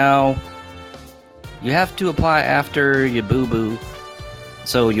 Now, you have to apply after you boo-boo.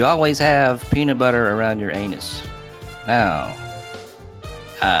 So you always have peanut butter around your anus. Now,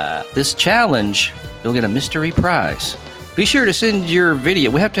 this challenge, you'll get a mystery prize. Be sure to send your video.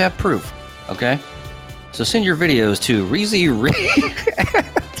 We have to have proof, okay? So send your videos to Reezy.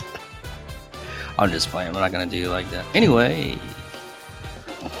 I'm just playing. We're not going to do like that. Anyway.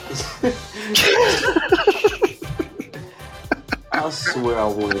 I swear I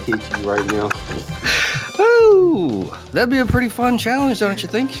want to hit you right now. Oh, that'd be a pretty fun challenge, don't you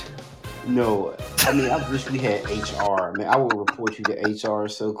think? No, I mean, I wish we had HR. Man, I will report you to HR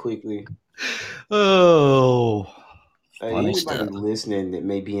so quickly. Oh, anybody stuff. Listening that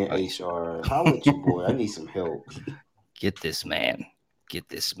may be in HR, holla at your boy. I need some help. Get this man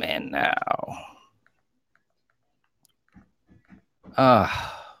now.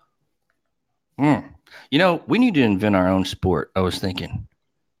 We need to invent our own sport. I was thinking,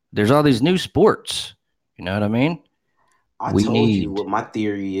 there's all these new sports. You know what I mean? I told you what my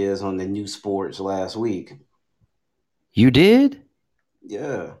theory is on the new sports last week. You did?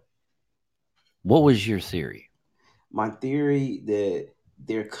 Yeah. What was your theory? My theory that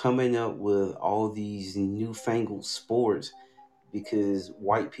they're coming up with all these newfangled sports because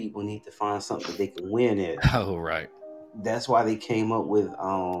white people need to find something they can win at. Oh, right. That's why they came up with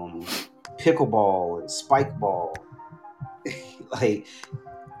pickleball and spike ball. Like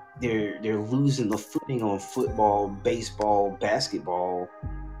they're losing the footing on football, baseball, basketball.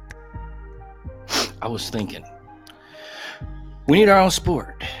 I was thinking, we need our own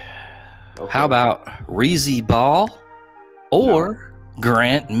sport. Okay. How about Reezy Ball or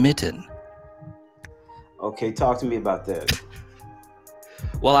Grant Mitten? Okay, talk to me about that.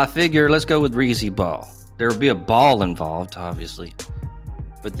 Well, I figure let's go with Reezy Ball. There will be a ball involved, obviously.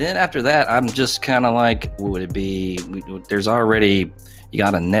 But then after that, I'm just kind of like, what would it be? There's already, you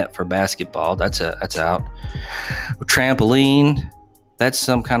got a net for basketball. That's out. Trampoline. That's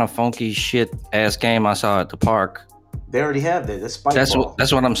some kind of funky shit ass game I saw at the park. They already have that. That's spike ball.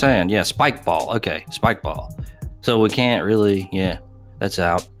 That's what I'm saying. Yeah, spike ball. Okay, spike ball. So we can't really, that's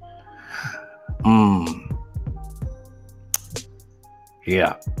out.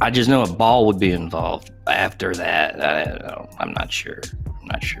 Yeah, I just know a ball would be involved after that. I'm not sure.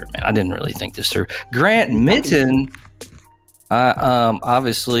 Man. I didn't really think this through. Grant Mitten,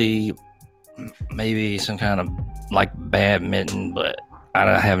 obviously, maybe some kind of like badminton, but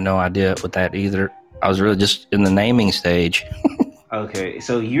I have no idea with that either. I was really just in the naming stage. Okay,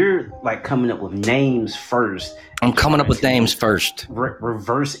 so you're like coming up with names first. I'm coming up with names first.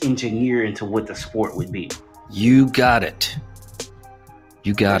 Reverse engineer into what the sport would be. You got it.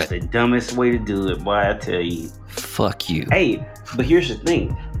 That's the dumbest way to do it, boy, I tell you. Fuck you. Hey, but here's the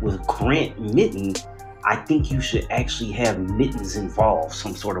thing. With Grant Mitten, I think you should actually have mittens involved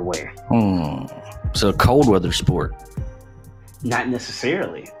some sort of way. So a cold weather sport. Not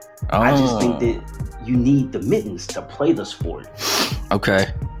necessarily. I just think that you need the mittens to play the sport. Okay,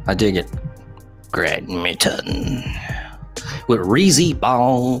 I dig it. Grant Mitten. With Reezy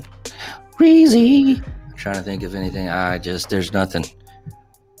Ball. Reezy. I'm trying to think of anything. There's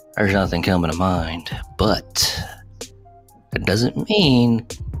nothing coming to mind. But it doesn't mean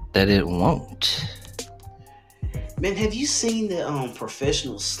that it won't. Man, have you seen the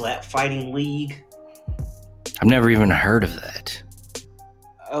professional slap fighting league? I've never even heard of that.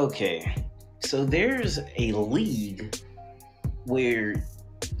 Okay, so there's a league where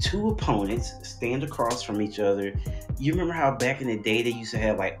two opponents stand across from each other. You remember how back in the day they used to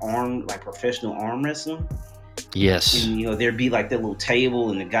have like professional arm wrestling? Yes. And there'd be like that little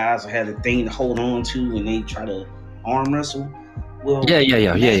table, and the guys would have the thing to hold on to, and they try to arm wrestle. Well,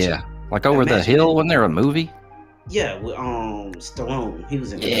 yeah. Like over the hill, wasn't there a movie? Yeah, with Stallone. He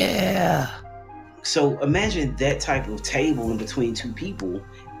was in it. Yeah. So imagine that type of table in between two people,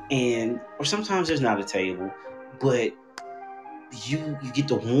 or sometimes there's not a table, but you get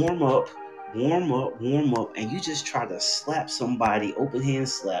to warm up, and you just try to slap somebody, open hand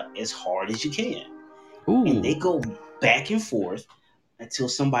slap, as hard as you can, and they Ooh. go back and forth until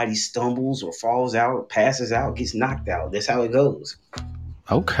somebody stumbles or falls out, passes out, gets knocked out. That's how it goes.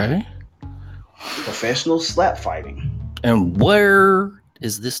 Okay. Professional slap fighting. And where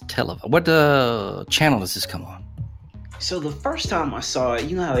is this televised? What channel does this come on? So the first time I saw it,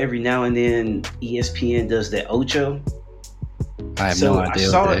 you know how every now and then ESPN does that Ocho? I have So no I idea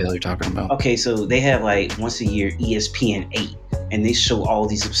saw what the it. hell you're talking about. Okay, so they have like once a year ESPN 8, and they show all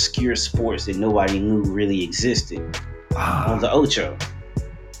these obscure sports that nobody knew really existed on the Ocho.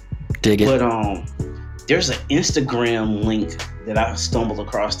 Dig it. But there's an Instagram link that I stumbled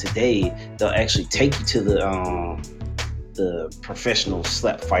across today. They'll actually take you to the professional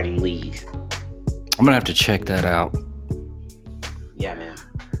slap fighting league. I'm gonna have to check that out. Yeah, man.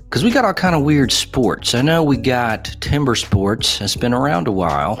 Because we got all kind of weird sports. I know we got timber sports. It's been around a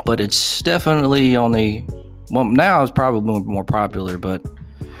while, but it's definitely on the... Well, now it's probably more popular, but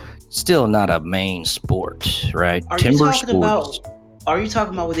still not a main sport, right? Timber sports. Are you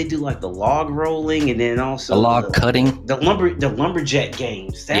talking about what they do, like the log rolling, and then also the log cutting? The lumberjack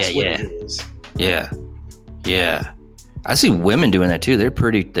games. That's what it is. Yeah. I see women doing that too. They're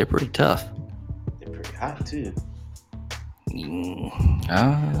pretty tough. They're pretty hot too.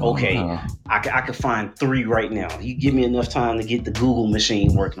 Okay. I could find 3 right now. You give me enough time to get the Google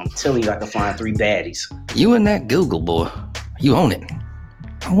machine working. I'm telling you, I can find 3 baddies. You and that Google, boy. You own it.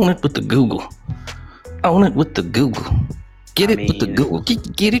 Own it with the Google. Own it with the Google. Get it with the Google.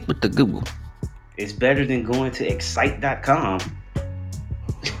 Get it with the Google. It's better than going to excite.com.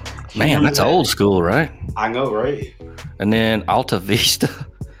 Man, that's old school, right? I know, right? And then Alta Vista.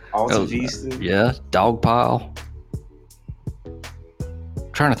 Alta Vista. Yeah, Dogpile.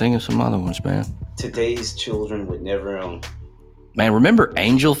 Trying to think of some other ones, man. Today's children would never own. Man, remember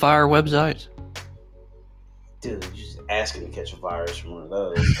Angel Fire websites? Dude, you're just asking to catch a virus from one of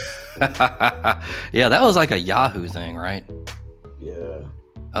those. Yeah, that was like a Yahoo thing, right? Yeah.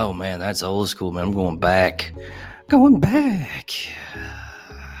 Oh man, that's old school, man. I'm going back. Going back.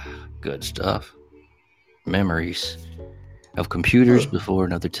 Good stuff. Memories of computers before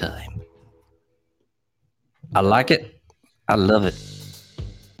another time. I like it. I love it.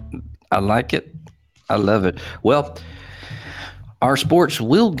 I like it. I love it. Well, our sports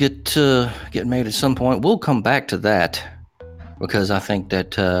will get made at some point. We'll come back to that because I think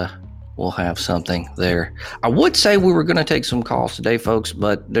that we'll have something there. I would say we were going to take some calls today, folks,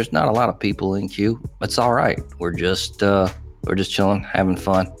 but there's not a lot of people in queue. It's all right. We're just chilling, having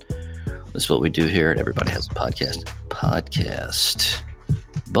fun. That's what we do here at Everybody Has a Podcast.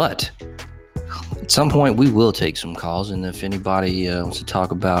 But at some point, we will take some calls, and if anybody wants to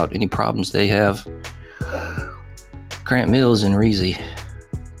talk about any problems they have, Grant Mills and Reezy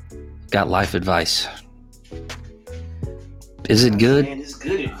got life advice. Is it good? Man, it's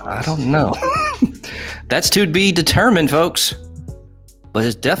good advice. I don't know. That's to be determined, folks. But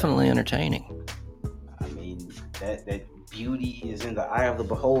it's definitely entertaining. I mean, that beauty is in the eye of the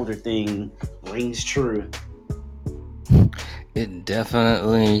beholder thing rings true. It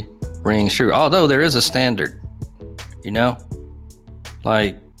definitely rings true. Although there is a standard, you know?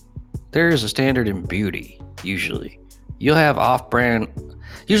 Like, there is a standard in beauty, usually. You'll have off-brand...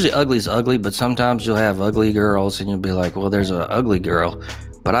 Usually ugly is ugly, but sometimes you'll have ugly girls and you'll be like, well, there's an ugly girl,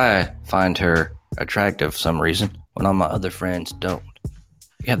 but I find her attractive for some reason when all my other friends don't.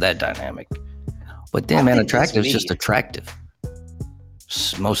 You have that dynamic. But then, man, attractive is just attractive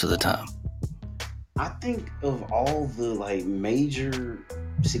most of the time. I think of all the like major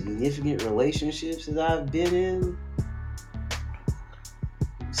significant relationships that I've been in.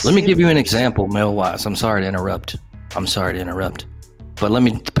 Let me give you an example, Mel Wise. I'm sorry to interrupt. But let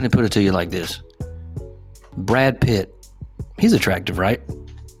me put it to you like this. Brad Pitt, he's attractive, right?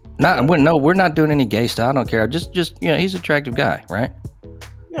 We're not doing any gay stuff. I don't care. Just he's an attractive guy, right?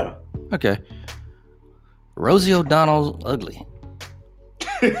 Yeah. Okay. Rosie O'Donnell's ugly.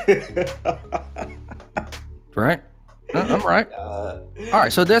 Right? I'm right. All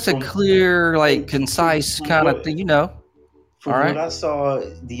right, so that's a clear, like, concise kind of thing, From what I saw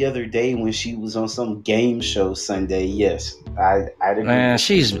the other day when she was on some game show Sunday, yes, I'd agree. Man,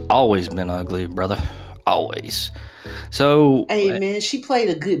 she's always been ugly, brother. Always. So, hey, man, she played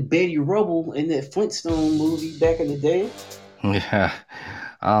a good Betty Rubble in that Flintstone movie back in the day. Yeah,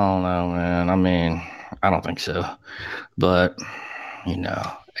 I don't know, man. I mean, I don't think so. But,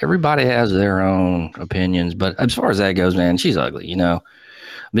 everybody has their own opinions. But as far as that goes, man, she's ugly, But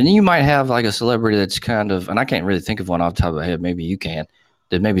then you might have like a celebrity that's kind of, and I can't really think of one off the top of my head. Maybe you can.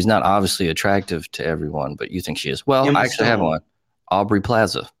 that maybe is not obviously attractive to everyone, but you think she is. Well, I Emma actually have Stone. one. Aubrey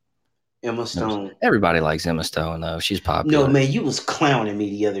Plaza. Emma Stone. Everybody likes Emma Stone, though. She's No, popular. man, you was clowning me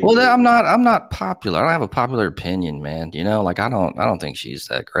the other Well, day. I'm not popular. I don't have a popular opinion, man. You know, like I don't think she's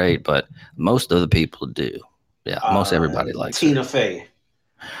that great, but most of the people do. Yeah, most everybody likes her. Tina Fey.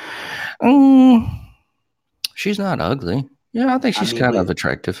 Mm, she's not ugly. Yeah, I think I she's mean, kind of with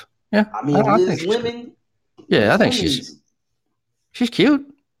attractive. Yeah, I mean I think Liz she's good. Lemon. Yeah, I Liz think Lemon's. she's cute.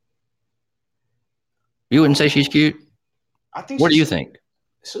 You wouldn't say she's Um, cute? I think What do she's you super, think?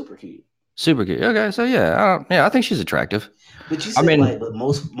 super cute. Super cute. Okay, so yeah, I think she's attractive. But you I said like, mean, but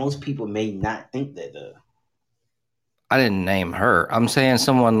most people may not think that though. I didn't name her. I'm saying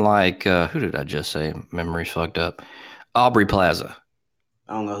someone like who did I just say? Memory's fucked up. Aubrey Plaza.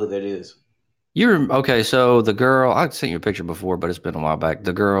 I don't know who that is. You're okay. So the girl, I've seen your picture before, but it's been a while back.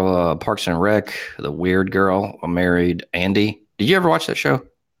 The girl, Parks and Rec, the weird girl, married Andy. Did you ever watch that show?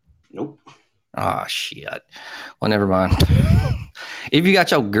 Nope. Ah, shit. Well, never mind. If you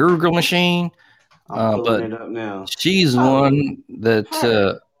got your Google machine, I'm pulling but it up now. she's Oh, one that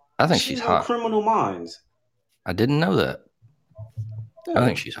her. I think she's She's on hot. Criminal Minds. I didn't know that. I Yeah.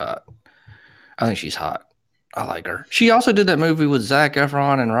 think she's hot. I think she's hot. I like her. She also did that movie with Zac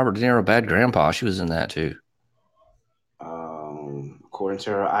Efron and Robert De Niro, Bad Grandpa. She was in that too. According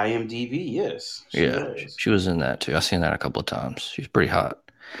to her IMDb, yes, she Yeah, was. she was in that too. I've seen that a couple of times. She's pretty hot.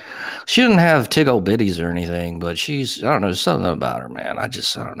 She didn't have tig old bitties or anything, but I don't know, there's something about her, man. I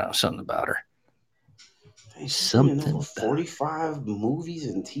don't know, something about her. Dang, she's been in over Something about her. 45 movies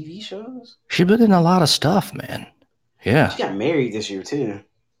and TV shows. She's been in a lot of stuff, man. She Yeah. got married this year too.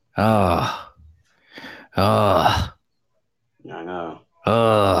 Oh, oh, I know.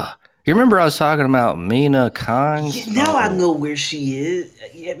 You remember I was talking about Mina Yeah, Kimes? now I Oh, know where she is.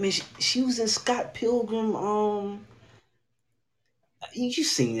 Yeah, I mean, she was in Scott Pilgrim. You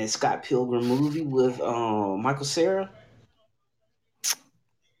seen that Scott Pilgrim movie with Michael Cera?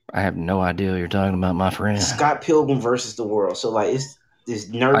 I have no idea what you're talking about, my friend. Scott Pilgrim versus the World. So like, it's this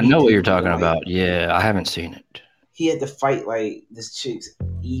I nerdy know what you're dude, and talking like about. Yeah, I haven't seen it. he had to fight like this chick's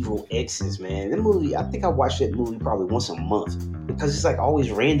evil exes. Man, that movie. I think I watch that movie probably once a month because it's like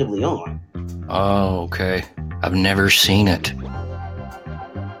always randomly on. Oh, okay. I've never seen it.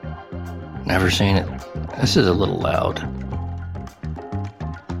 Never seen it. This is a little loud.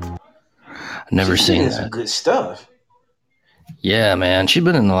 Never She's been seen in some that. good stuff. Yeah, man. She's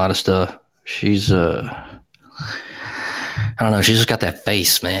been in a lot of stuff. She's I don't know, she's just got that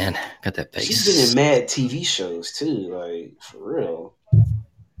face, man. Got that She's been in face. mad TV shows too, like for real.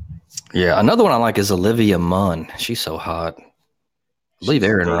 Yeah, another one I like is Olivia Munn. She's so hot. I believe She's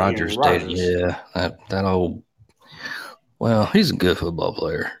Aaron dating Aaron Rodgers dated. Rodgers. Yeah, that old. Well, he's a good football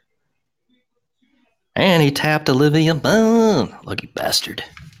player. And he tapped Olivia Munn. Lucky bastard.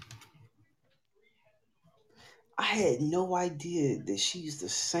 I had no idea that she's the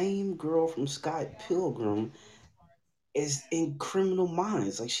same girl from Scott Pilgrim as in Criminal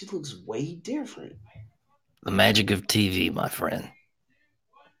Minds. Like she looks way different. The magic of TV, my friend.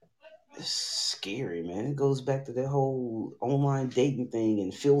 It's scary, man. It goes back to that whole online dating thing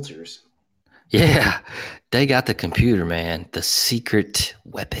and filters. Yeah, they got the computer, man. The secret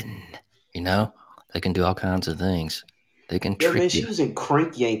weapon. You know, they can do all kinds of things. They can Yeah, trick man, she you. was in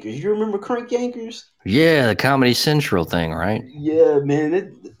Crank Yankers. You remember Crank Yankers? Yeah, the Comedy Central thing, right? Yeah,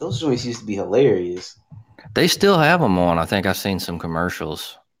 man. Those joints used to be hilarious. They still have them on. I think I've seen some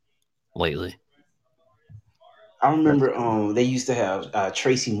commercials lately. I remember they used to have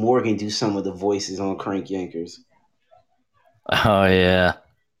Tracy Morgan do some of the voices on Crank Yankers. Oh yeah,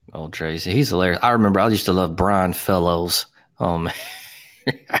 old Tracy. He's hilarious. I remember I used to love Brian Fellows. Oh man,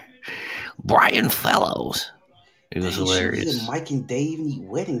 Brian Fellows. He was Dang, she was in hilarious. Mike and Dave Need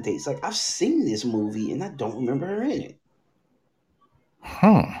Wedding Dates. Like I've seen this movie and I don't remember her in it.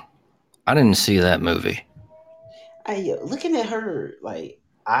 I didn't see that movie. Hey, looking at her like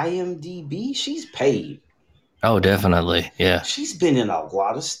IMDb, she's paid. Oh, definitely. Yeah. She's been in a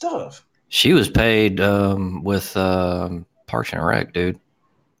lot of stuff. She was paid with Parks and Rec, dude.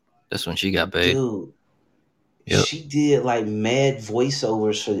 That's when she got paid. Dude, Yep. she did like mad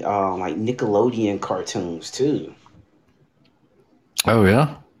voiceovers for like Nickelodeon cartoons too. Oh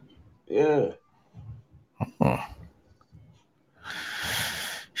yeah. Yeah. Oh.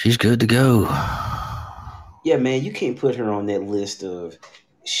 She's good to go. Yeah, man, you can't put her on that list of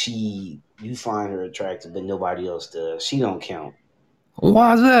you find her attractive but nobody else does. She don't count.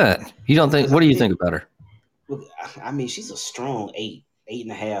 Why is that? You don't think? Because What I do you think think about her? look, I mean she's a strong eight,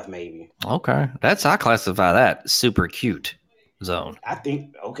 8.5 maybe. Okay, I classify that super cute zone. I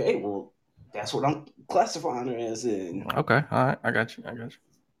think okay, well, That's what I'm classifying her as in. Okay, all right, I got you.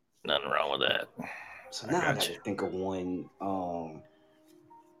 Nothing wrong with that. So now I got to think of one.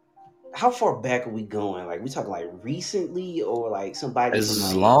 How far back are we going? Like we talking like recently or like somebody As from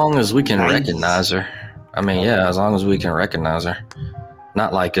like long as we can 90s? recognize her. I mean, yeah, as long as we can recognize her.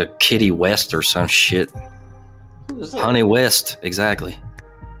 Not like a Kitty West or some shit. Who is that? Honey West, exactly.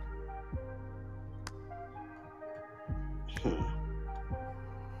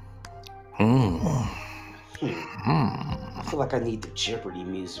 I feel like I need the Jeopardy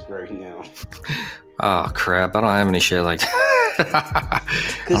music right now. Oh crap! I don't have any shit like that.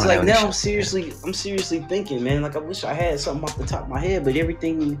 Because like now I'm seriously thinking, man. Like I wish I had something off the top of my head, but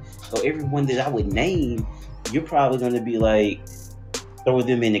everything or everyone that I would name, you're probably gonna be like throw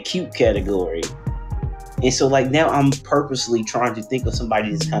them in the cute category. And so like now I'm purposely trying to think of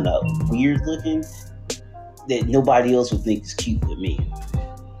somebody that's kind of weird looking that nobody else would think is cute but me.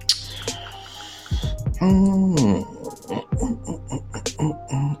 I'm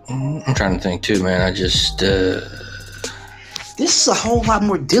trying to think too, man. I just this is a whole lot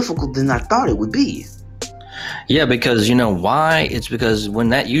more difficult than I thought it would be. Yeah, because you know why? It's because when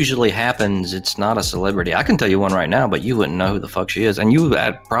that usually happens, it's not a celebrity. I can tell you one right now, but you wouldn't know who the fuck she is, and you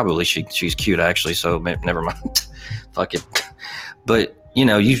probably she's cute actually. So never mind. Fuck it. But you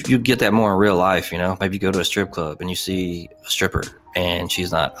know, you get that more in real life. You know, maybe you go to a strip club and you see a stripper, and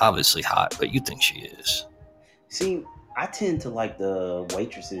she's not obviously hot, but you think she is. See, I tend to like the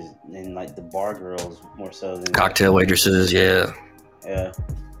waitresses and like the bar girls more so than cocktail waitresses. Yeah. Yeah.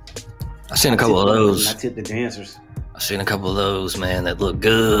 I've seen a couple of those. I tip the dancers. I've seen a couple of those, man, that look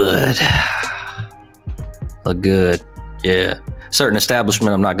good. Look good. Yeah. Certain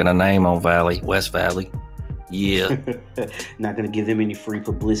establishment I'm not going to name on West Valley. Yeah. Not going to give them any free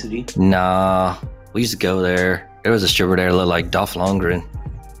publicity. Nah. We used to go there. There was a stripper there that looked like Dolph Lundgren.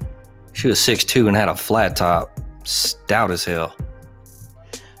 She was 6'2" and had a flat top. Stout as hell.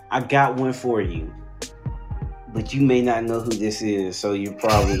 I got one for you. But you may not know who this is, so you're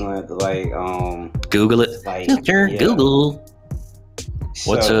probably gonna have to like Google it. Like Google.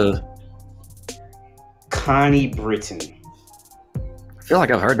 What's Connie Britton? I feel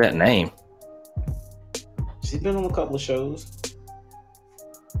like I've heard that name. She's been on a couple of shows.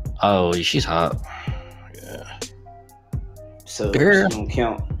 Oh, she's hot. Yeah. So girl.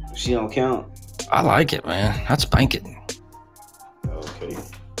 She don't count. I like it, man. I'd spank it. Okay.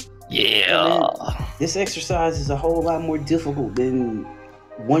 Yeah. Man, this exercise is a whole lot more difficult than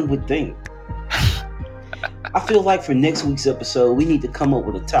one would think. I feel like for next week's episode, we need to come up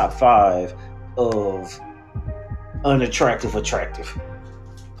with a top 5 of unattractive attractive.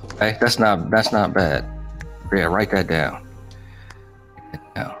 Okay, that's not bad. Yeah, write that down.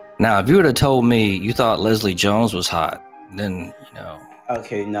 Now, if you would have told me you thought Leslie Jones was hot, then you know.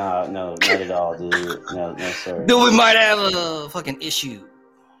 Okay, no, not at all, dude. No, sir. Then we might have a fucking issue.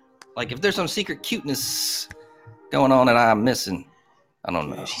 Like if there's some secret cuteness going on that I'm missing, I don't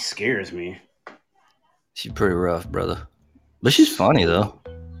know. Man, she scares me. She's pretty rough, brother. But she's funny though.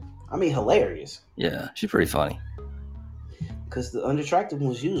 I mean, hilarious. Yeah, she's pretty funny. Because the unattractive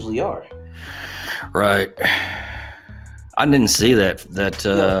ones usually are. Right. I didn't see that.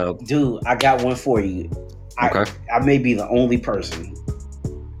 Yo, dude, I got one for you. Okay. I may be the only person.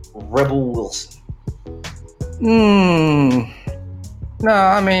 Rebel Wilson. No,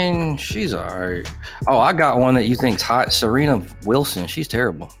 I mean, she's alright. Oh, I got one that you think's hot. Serena Wilson. She's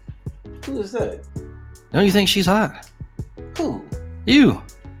terrible. Who is that? Don't you think she's hot? Who? You.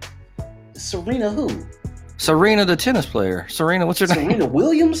 Serena who? Serena, the tennis player. Serena, what's her name? Serena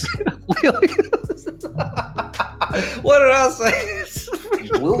Williams? Williams. What did I say?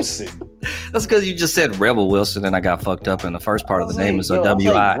 Wilson. That's because you just said Rebel Wilson and I got fucked up in the first part of the name is a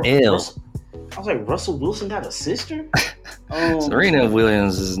W-I-L. I was like, Russell Wilson had a sister? Serena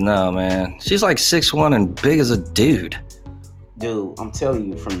Williams is no, man. She's like 6'1" and big as a dude. Dude, I'm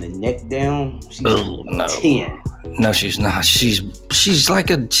telling you, from the neck down, she's 10. No, she's not. She's like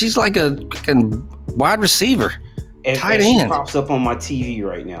a fucking wide receiver. Tight end. She pops up on my TV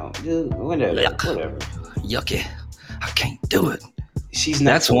right now. Dude, whatever. Yucky. I can't do it. She's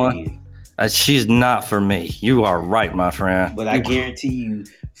not. That's one. She's not for me. You are right, my friend. But I guarantee you,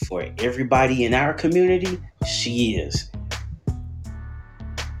 for everybody in our community, she is.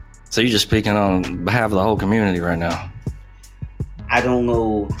 So you're just speaking on behalf of the whole community right now. I don't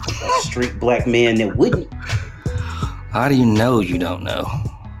know a straight black man that wouldn't. How do you know you don't know?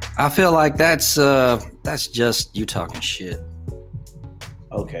 I feel like that's just you talking shit.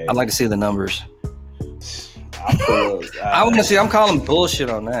 Okay. I'd like to see the numbers. I want to see. I'm calling bullshit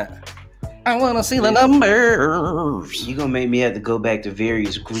on that. I want to see the numbers. You're going to make me have to go back to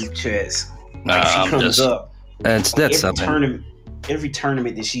various group chats Like she I'm comes just up. that's Like that's something. every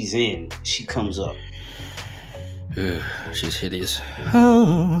tournament that she's in, she comes up. Ugh, she's hideous.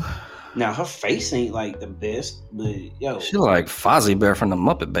 Oh, Now her face ain't like the best, but she yo, like Fozzie Bear from the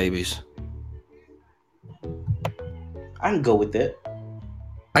Muppet Babies. I can go with that.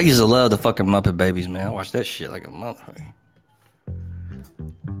 I used to love the fucking Muppet Babies, man. I watched that shit like a motherfucker.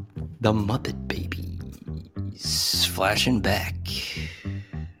 The Muppet Babies flashing back. Did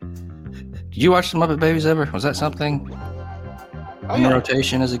you watch the Muppet Babies ever? Was that something Oh in the yeah,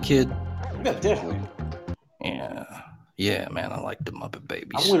 rotation as a kid? yeah, definitely. Yeah, yeah, man. I like the Muppet I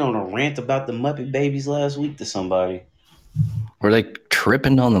Babies. went on a rant about the Muppet Babies last week to somebody. Were they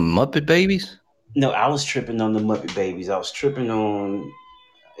tripping on the Muppet Babies? No, I was tripping on the Muppet Babies. I was tripping on.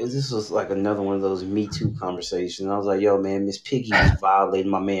 This was like another one of those Me Too conversations. I was like, "Yo, man, Miss Piggy was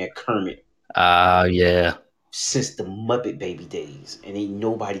violating my man Kermit Yeah. since the Muppet Baby days, and ain't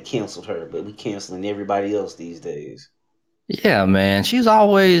nobody canceled her, but we canceling everybody else these days." Yeah, man. She's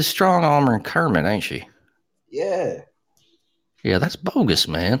always strong arming Kermit, ain't she? Yeah, Yeah, that's bogus,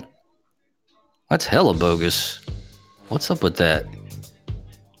 man. That's hella bogus. What's up with that?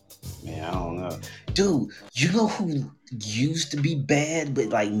 man, I don't know, dude. You know who used to be bad, but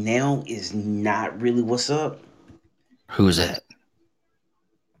like now is not really what's up? Who's that?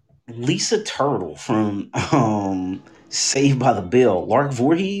 Lisa Turtle from Saved by the Bell. Lark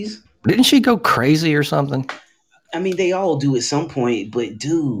Voorhees. Didn't she go crazy or something? I mean, they all do at some point, but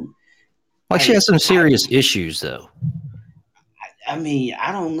dude, Like she like has some I, serious issues though. I mean,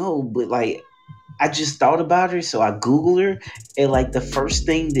 I don't know, but like I just thought about her, so I Googled her, and like the first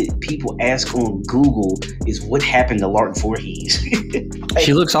thing that people ask on Google is what happened to Lark Voorhees. She Like,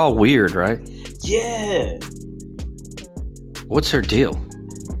 looks all weird, right? yeah, What's her deal?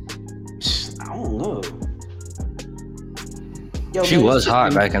 I don't know. Yo, She man, was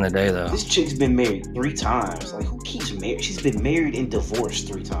hot back in the day though. this chick's been married 3 times. Like, who keeps married? She's been married and divorced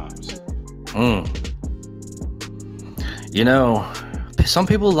 3 times. Mm. You know, some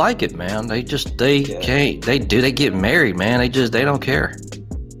people like it, man. They Yeah. can't they get married, man. They don't care.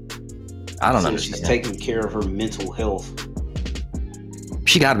 I don't So understand. she's taking care of her mental health.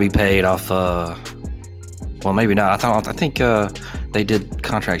 She got to be paid off. Well, maybe not. I think they did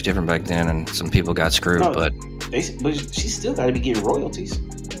contracts different back then, and some people got screwed. No, But but she's still got to be getting royalties.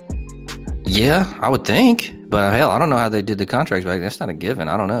 yeah, I would think. But hell, I don't know how they did the contracts back then. That's not a given.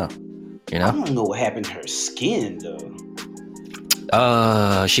 I don't know. You I know? don't know what happened to her skin though.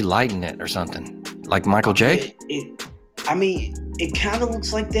 She lightened it or something, like Michael J. I mean, it kind of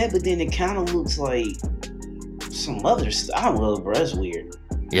looks like that, but then it kind of looks like some other stuff. I don't know, bro. That's weird.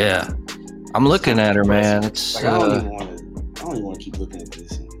 Yeah, I'm looking at her, man. It's Like I don't even want to keep looking at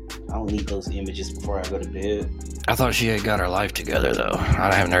this. I don't need those images before I go to bed. I thought she had got her life together though.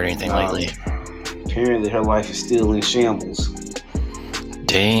 I haven't heard anything lately. Apparently, her life is still in shambles.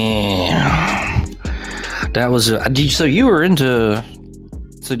 Damn. That was so you were into.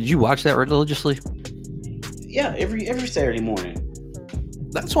 So did you watch that religiously? Yeah, every Saturday morning.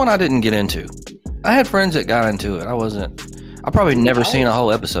 That's one I didn't get into. I had friends that got into it. I probably never seen a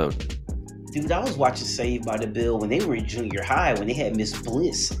whole episode. Dude, I was watching Saved by the Bell when they were in junior high when they had Miss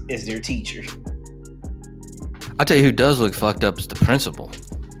Bliss as their teacher. I tell you who does look fucked up is the principal.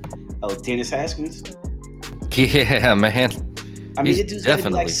 Oh, Dennis Haskins? Yeah, man. I mean, He's that dude's got to be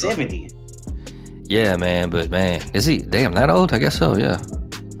like definitely 70. Yeah, man, but man, is he damn that old? I guess so, yeah.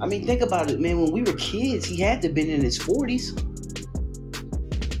 I mean, think about it, man. When we were kids, he had to have been in his 40s.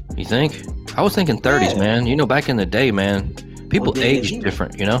 You think? I was thinking 30s, Yeah. man. You know, back in the day, man, people Well, age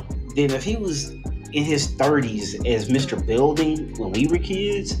different, you know? Then if he was in his 30s as Mr. Belding when we were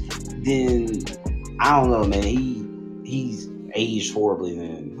kids, then I don't know, man. He's aged horribly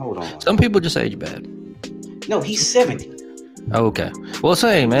then. Hold on. Some people just age bad. No, he's 70. Oh, okay. Well,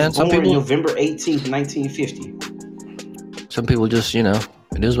 say, man, some Born people November 18th, 1950. some people just, you know,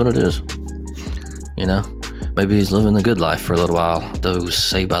 it is what it is. You know? Maybe he's living the good life for a little while. Those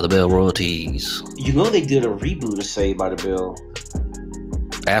Saved by the Bell royalties. You know they did a reboot of Saved by the Bell.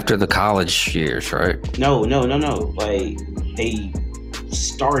 After the college years, right? No. Like they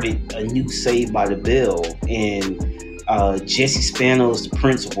started a new Saved by the Bell, and Jesse Spano is the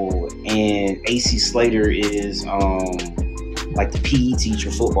principal, and AC Slater is like the PE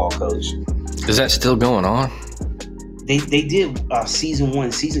teacher, football coach. Is that still going on? They did season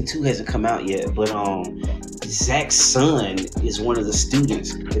 1. Season 2 hasn't come out yet, but Zach's son is one of the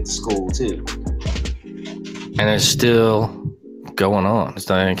students at the school too. And it's still going on. It's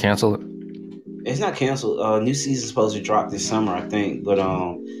not canceled. It's not canceled. New season's supposed to drop this summer, I think. But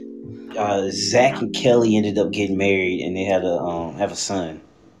Zach and Kelly ended up getting married, and they had have a son.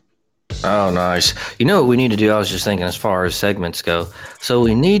 Oh, nice. You know what we need to do? I was just thinking as far as segments go. So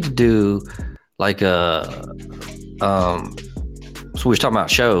we need to do like so we were talking about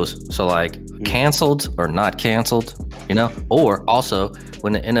shows. So like canceled or not canceled, or also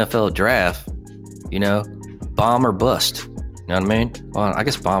when the NFL draft, bomb or bust. You know what I mean? Well, I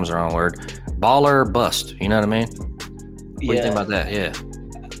guess bomb's the wrong word. Baller or bust. You know what I mean? What do you think about that? Yeah.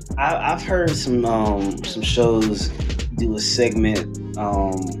 I've heard some shows do a segment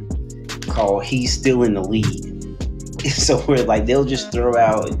called "He's Still in the League." So where like they'll just throw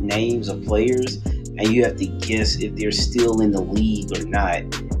out names of players, and you have to guess if they're still in the league or not.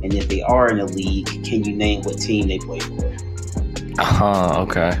 And if they are in the league, can you name what team they play for?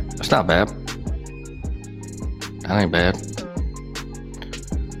 Okay. That's not bad. That ain't bad.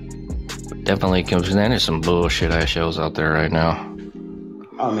 Definitely comes in. There's some bullshit ass shows out there right now.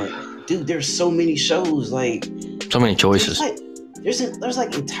 Oh man, dude, there's so many shows, like so many choices. There's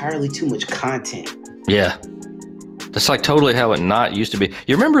like entirely too much content. Yeah, that's like totally how it not used to be.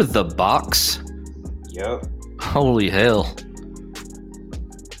 You remember The Box? Yep. Holy hell!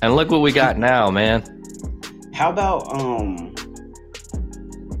 And look what we got now, man. How about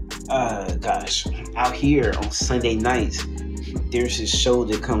gosh, out here on Sunday nights, there's this show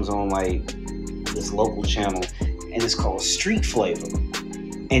that comes on like this local channel, and it's called Street Flavor.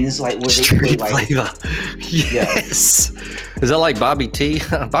 And it's like where they Street play like Flavor. Yes. Is that like Bobby T?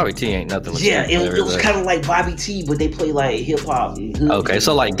 Bobby T ain't nothing. Yeah, it was kind of like Bobby T, but they play like hip hop. Okay,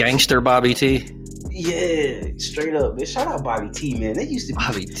 so like gangster Bobby T. Yeah, straight up. Man, shout out Bobby T, man. They used to be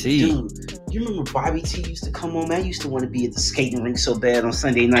Bobby T. Dude, you remember Bobby T used to come on, man? I used to want to be at the skating rink so bad on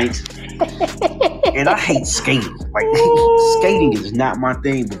Sunday nights. And I hate skating. Like skating is not my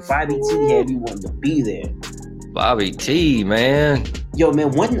thing, but Bobby T had me wanting to be there. Bobby T, man. Yo,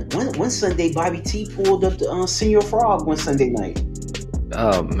 man, one Sunday Bobby T pulled up to Senior Frog one Sunday night.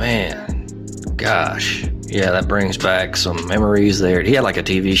 Oh man. Gosh. Yeah, that brings back some memories there. He had like a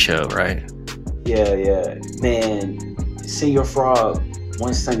TV show, right? Yeah. Man, Senior Frog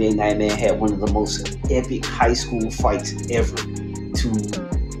one Sunday night, man, had one of the most epic high school fights ever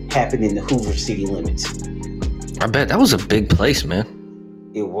to happen in the Hoover city limits. I bet that was a big place, man.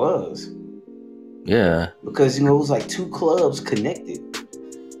 It was. Yeah. Because, it was like two clubs connected.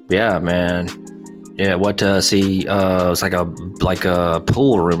 Yeah, man. Yeah, it was like a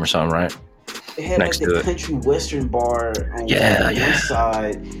pool room or something, right? It had next like the country western bar on one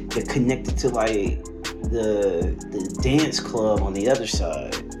side that connected to like the dance club on the other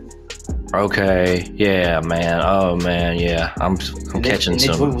side. Okay, yeah, man. Oh man, yeah. I'm catching some.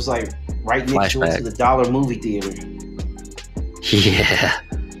 And that joint was like right next door to the Dollar movie theater. Yeah.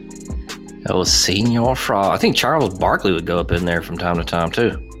 That was Senior Frog. I think Charles Barkley would go up in there from time to time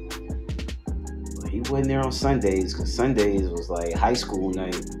too. He wasn't there on Sundays because Sundays was like high school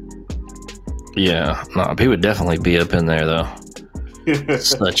night. Yeah, no, he would definitely be up in there though.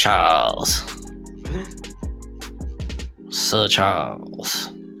 Sir Charles. Sir Charles.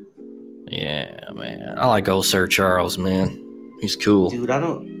 Yeah, man. I like old Sir Charles, man. He's cool. Dude, I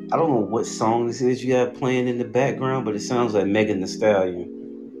don't know what song this is you have playing in the background, but it sounds like Megan Thee Stallion.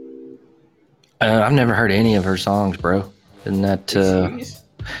 I've never heard any of her songs, bro. Isn't that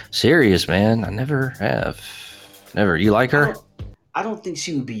serious, man? I never have. Never. You like her? I don't think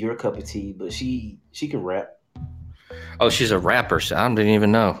she would be your cup of tea, but she can rap. Oh, she's a rapper. So I didn't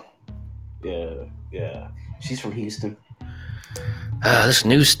even know. Yeah. She's from Houston. This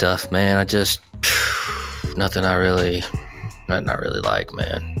new stuff, man. Nothing I really like,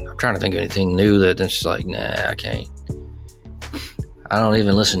 man. I'm trying to think of anything new that's just like, nah, I can't. I don't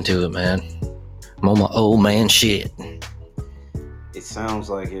even listen to it, man. I'm on my old man shit. It sounds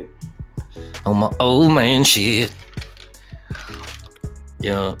like it. On my old man shit.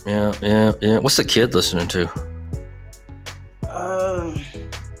 Yeah. What's the kid listening to?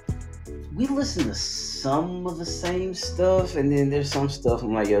 We listen to some of the same stuff, and then there's some stuff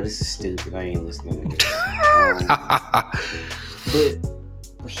I'm like, yo, this is stupid. I ain't listening to this.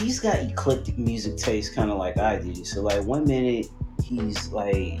 But he's got eclectic music taste, kind of like I do. So like one minute he's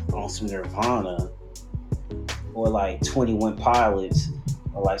like on some Nirvana, or like 21 Pilots,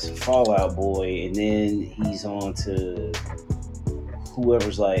 or like some Fall Out Boy, and then he's on to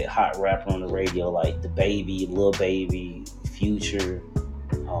whoever's like hot rapper on the radio, like DaBaby, Lil Baby, Future,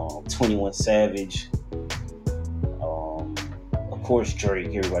 21 Savage, of course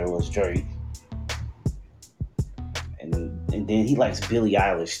Drake. Everybody loves Drake, and then he likes Billie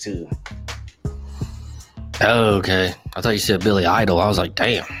Eilish too. Oh, okay. I thought you said Billy Idol. I was like,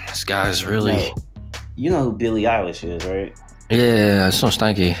 damn, this guy's really. No. You know who Billie Eilish is, right? Yeah, some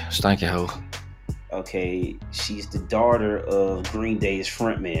stanky hoe. Okay, she's the daughter of Green Day's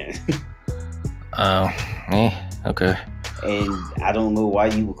frontman. Oh, okay. And I don't know why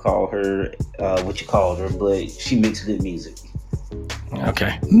you would call her what you called her, but she makes good music.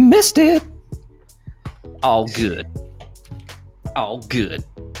 Okay. Missed it. All good. All good.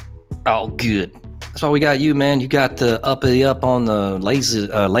 All good. That's why we got you, man. You got the uppity up on the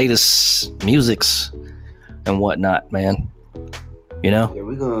latest musics and whatnot, man. You know? Yeah,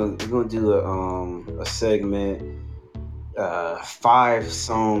 we're gonna do a segment, 5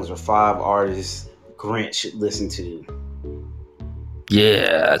 songs or 5 artists Grant should listen to.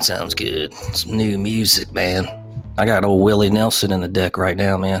 Yeah, that sounds good. Some new music, man. I got old Willie Nelson in the deck right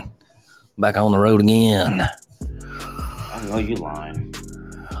now, man. Back on the road again. I know you lying.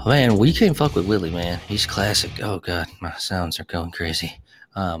 Man, we can't fuck with Willie, man. He's classic. Oh god, my sounds are going crazy.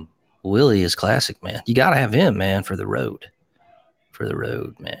 Willie is classic, man. You gotta have him, man, for the road. For the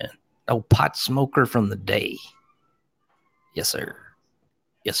road, man. Oh, pot smoker from the day. Yes, sir.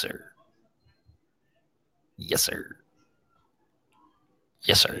 Yes, sir. Yes, sir.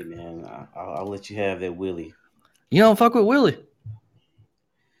 Yes, sir. Hey man, I'll let you have that, Willie. You don't fuck with Willie.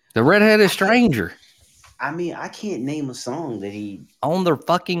 The redheaded stranger. I mean, I can't name a song that he On the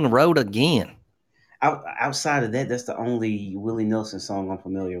fucking road again. outside of that. That's the only Willie Nelson song I'm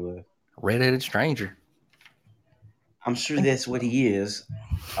familiar with. Redheaded stranger. I'm sure that's what he is.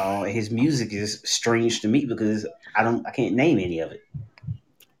 His music is strange to me because I can't name any of it.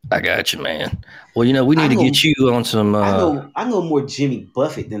 I got you, man. Well, you know, we I need to know get you on some. I know more Jimmy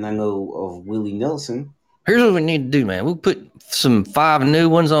Buffett than I know of Willie Nelson. Here's what we need to do, man. We'll put some 5 new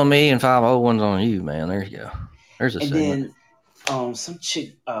ones on me and 5 old ones on you, man. There you go. There's a And segment. then some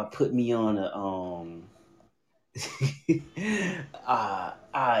chick put me on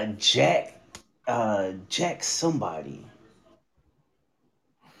a Jack somebody.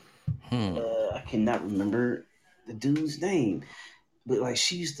 I cannot remember the dude's name, but like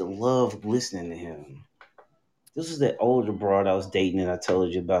she used to love listening to him. This was that older broad I was dating that I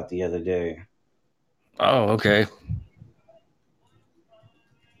told you about the other day. Oh, okay.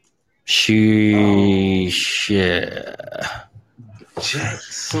 She. Jack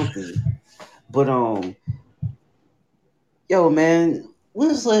something. But yo man, when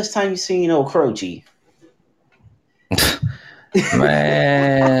was the last time you seen old Croce?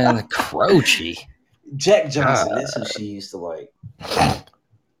 Man, Croce. Jack Johnson, that's who she used to like.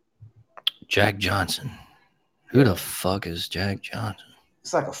 Jack Johnson. Who the fuck is Jack Johnson?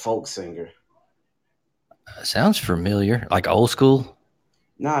 It's like a folk singer. Sounds familiar. Like old school?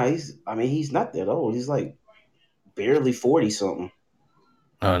 Nah, he's not that old. He's like barely 40 something.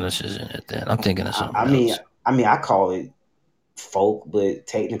 Oh, this isn't it then. I'm thinking of I, something I mean else. I mean I call it folk, but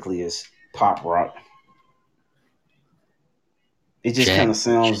technically it's pop rock. It just Jack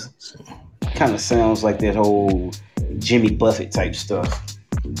Johnson. kind of sounds like that whole Jimmy Buffett type stuff.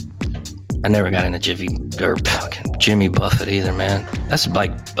 I never got into Jimmy Buffett either, man. That's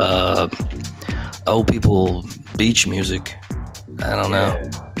like old people beach music. I don't know.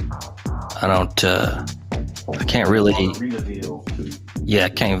 I don't. I can't really. Yeah, I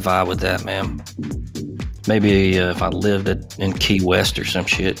can't vibe with that, man. Maybe if I lived in Key West or some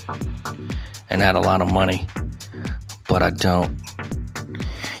shit and had a lot of money, but I don't.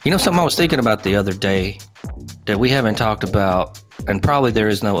 You know, something I was thinking about the other day that we haven't talked about, and probably there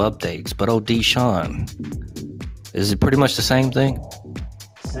is no updates, but Deshaun, is it pretty much the same thing?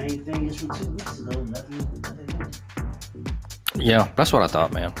 Same thing as from 2 weeks ago. Nothing. Yeah, that's what I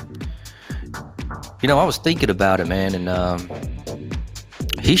thought, man. You know, I was thinking about it, man, and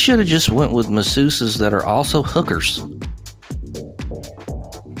he should have just went with masseuses that are also hookers.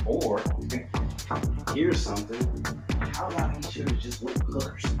 Or here's something. How about he should have just went with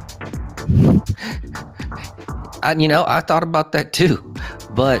hookers? I thought about that too,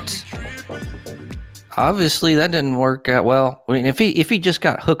 but obviously that didn't work out well. I mean, if he just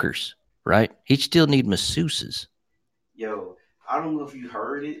got hookers, right, he'd still need masseuses. Yo, I don't know if you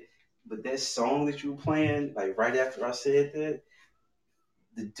heard it, but that song that you were playing, like right after I said that,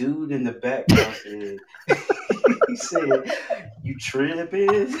 the dude in the background said, he said, "You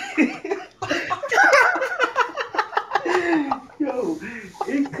tripping?" Yo,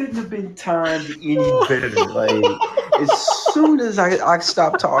 it couldn't have been timed any better. Like, as soon as I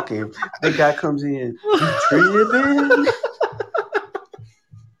stop talking, the guy comes in. "You tripping?"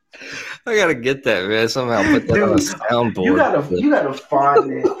 I gotta get that, man. Somehow put that on a Dude, soundboard. you gotta find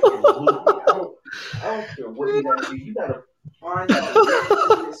that. I don't care what you gotta do. You gotta find out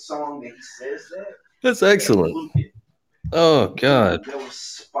this song that he says that. That's excellent. Oh God, That was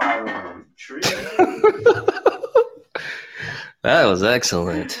spiraling. that was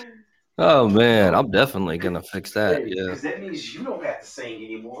excellent. Oh man, Oh, I'm definitely gonna fix that. hey, Yeah. because that means you don't have to sing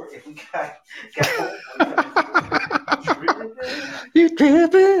anymore. If we got homeboy coming through, you tripping, man? You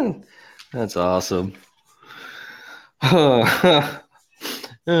tripping? That's awesome.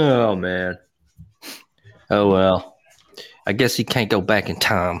 Oh man. Oh well. I guess he can't go back in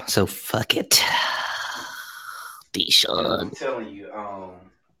time, so fuck it. Dude, D-Shun. I'm telling you,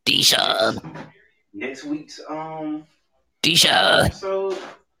 D-Shun. next next week's D-Shun. episode,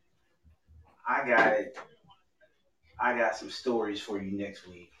 I got I got some stories for you next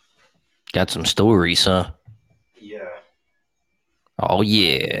week. Got some stories, huh? Yeah, Oh like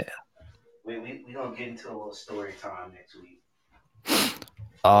yeah. we gonna get into a little story time next week.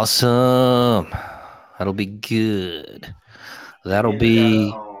 Awesome. That'll be good. And That'll then I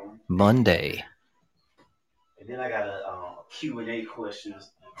got be Monday. a Q&A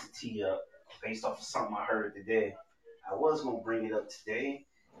questions to tee up based off of something I heard today. I was gonna bring it up today,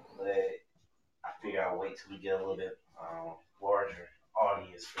 but I figure I'll wait till we get a little bit larger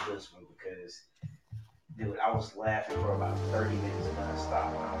audience for this one because, dude, I was laughing for about 30 minutes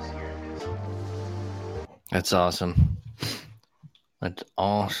nonstop when I was hearing this. That's awesome. That's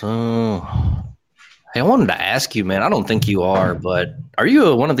awesome. Hey, I wanted to ask you, man. I don't think you are, but are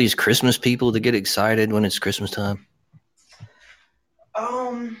you one of these Christmas people that get excited when it's Christmas time?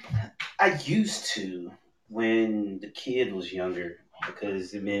 Um, I used to when the kid was younger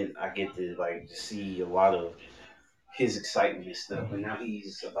because it meant I get to like to see a lot of his excitement and stuff. But now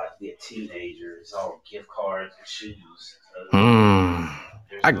he's about to be a teenager. It's all gift cards and shoes. So Hmm.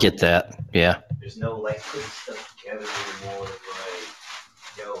 there's I get no that. Yeah. there's no like putting stuff together anymore.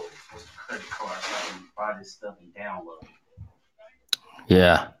 Like, yo, what's the credit card so I can buy this stuff and download it?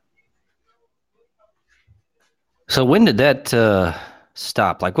 Yeah. So when did that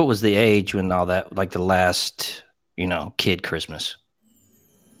stop? Like, what was the age when all that, like the last, kid Christmas?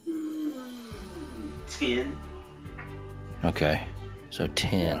 10. Okay. So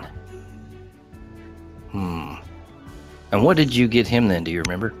 10. Yeah. Hmm. And what did you get him then? Do you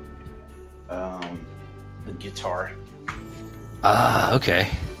remember? Um, the guitar. Ah, okay.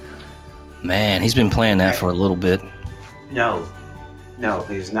 Man, he's been playing that for a little bit. No, no,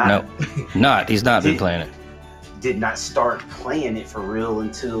 he's not. No, he's not been did, playing it. did not start playing it for real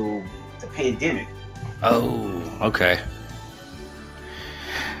until the pandemic. Oh, okay.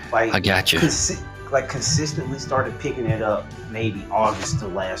 Like I got you. Consistently started picking it up maybe August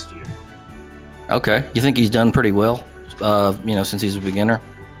of last year. Okay. You think he's done pretty well, since he's a beginner?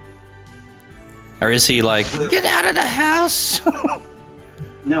 Or is he like, get out of the house?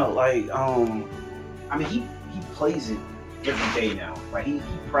 No, like I mean he plays it every day now. Like he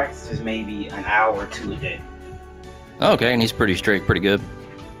practices maybe an hour or two a day. Okay, and he's pretty straight, pretty good.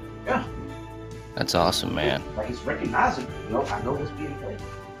 Yeah. That's awesome, man. Like he's recognizable. I know what's being played.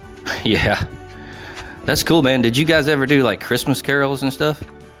 Yeah. That's cool, man. Did you guys ever do like Christmas carols and stuff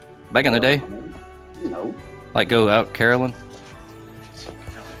back in the day? No. Like go out caroling?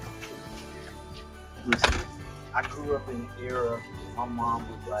 Listen, I grew up in an era my mom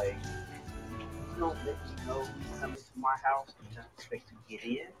was like, you don't let me know you coming to my house and not expect to get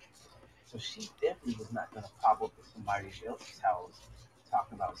in. So she definitely was not gonna pop up at somebody else's house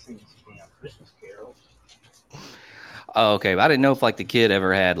talking about singing some damn Christmas carols. Oh, okay. I didn't know if like the kid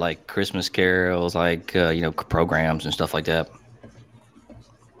ever had like Christmas carols, like programs and stuff like that.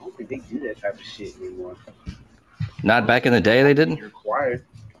 I don't think they do that type of shit anymore. Not back in the day, they didn't. You're required.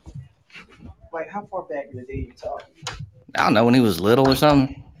 Like how far back in the day you talking? I don't know, when he was little or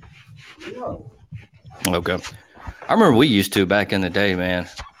something. No. Okay. I remember we used to back in the day, man.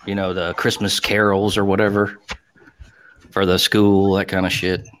 The Christmas carols or whatever for the school, that kind of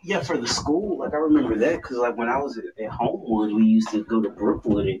shit. Yeah, for the school, like I remember that because like when I was at Homewood, we used to go to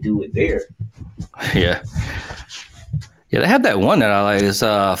Brookwood and do it there. Yeah. Yeah, they had that one that I like. It's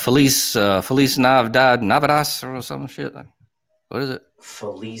Feliz Navidad or some shit. What is it?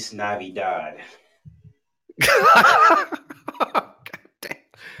 Feliz Navidad. God damn.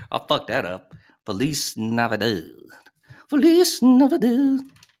 I'll fuck that up. Feliz Navidad. Feliz Navidad.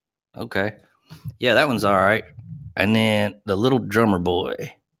 Okay. Yeah, that one's all right. And then the Little Drummer Boy.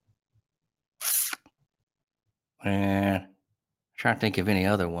 And I'm trying to think of any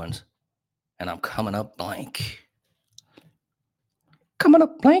other ones. And I'm coming up blank.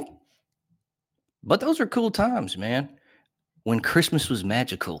 But those are cool times, man. When Christmas was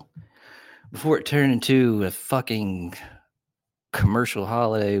magical. Before it turned into a fucking commercial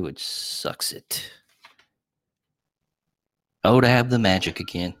holiday, which sucks it. Oh, to have the magic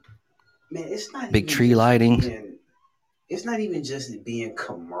again. Man, it's not Big even tree lighting. It's not even just being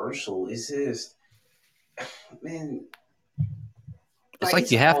commercial. It's just, man. it's like like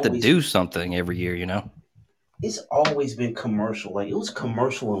it's you have to always do something every year, you know? it's always been commercial. Like it was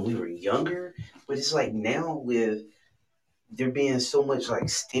commercial when we were younger, but it's like now with there being so much like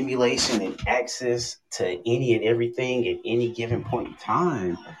stimulation and access to any and everything at any given point in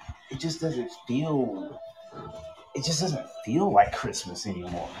time, it just doesn't feel it just doesn't feel like Christmas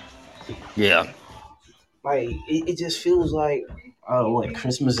anymore. Yeah. Like it just feels like oh what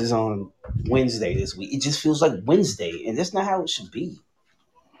Christmas is on Wednesday this week. It just feels like Wednesday, and that's not how it should be.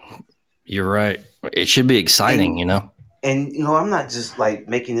 You're right. It should be exciting, And you know? I'm not just like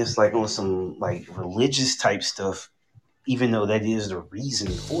making this like on some like religious type stuff, even though that is the reason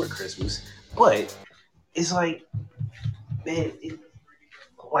for Christmas. But it's like, man,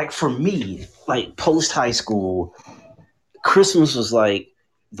 like for me, like post high school, Christmas was like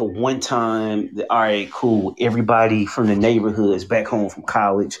the one time that all right, cool, everybody from the neighborhood is back home from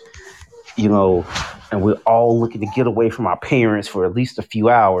college, you know, and we're all looking to get away from our parents for at least a few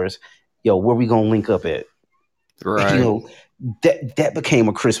hours. Yo, where we gonna link up at? You Right. know, that became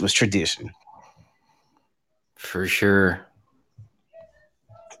a Christmas tradition. For sure.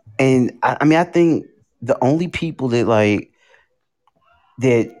 And I mean, I think the only people that like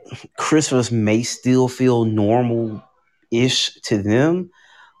that Christmas may still feel normal ish to them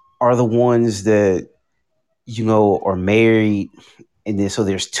are the ones that are married, and then so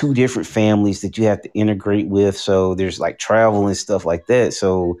there's two different families that you have to integrate with, so there's like travel and stuff like that,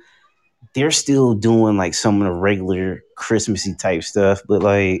 so they're still doing like some of the regular Christmassy type stuff, but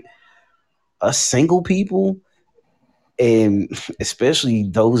like us single people, and especially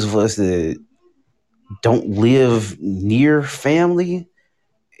those of us that don't live near family,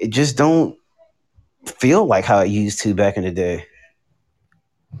 it just don't feel like how it used to back in the day.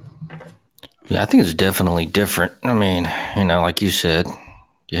 Yeah, I think it's definitely different. I mean, you know, like you said,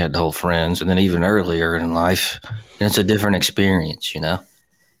 you had the whole friends, and then even earlier in life, it's a different experience, you know?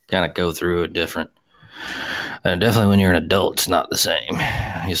 Kind of go through it different. And definitely when you're an adult, it's not the same.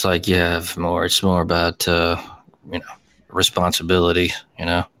 It's like you have more, it's more about, you know, responsibility, you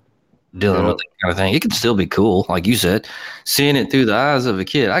know, dealing with Yep. that kind of thing. It can still be cool, like you said, seeing it through the eyes of a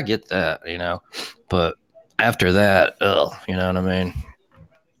kid. I get that, you know, but after that, you know what I mean?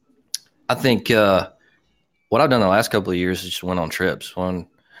 I think what I've done the last couple of years is just went on trips. One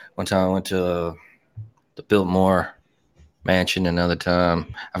time I went to the Biltmore Mansion. Another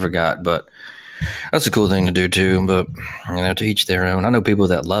time I forgot, but that's a cool thing to do too. But you know, to each their own. I know people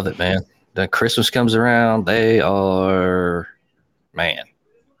that love it, man. That Christmas comes around, they are man.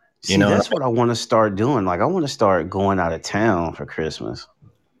 You See, know, that's what I want to start doing. Like, I want to start going out of town for Christmas.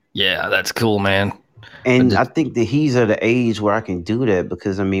 yeah, that's cool, man. But And I think that he's at an age where I can do that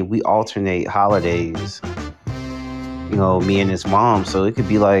because, I mean, we alternate holidays, me and his mom. So it could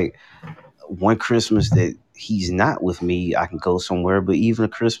be like one Christmas that he's not with me, I can go somewhere. But even a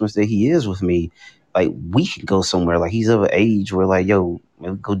Christmas that he is with me, like, we can go somewhere. Like, he's of an age where, like, yo,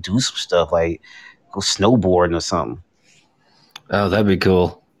 man, go do some stuff, like go snowboarding or something. oh, that'd be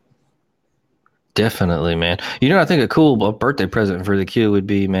cool. Definitely, man. You know, I think a cool birthday present for the kid would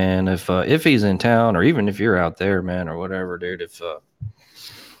be, man, if he's in town or even if you're out there, man, or whatever, dude. If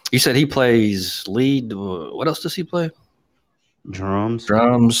you said he plays lead, what else does he play? Drums.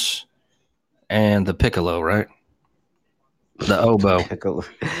 Drums and the piccolo, right? The oboe. Piccolo.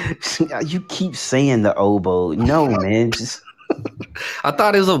 You keep saying the oboe. No, man, just I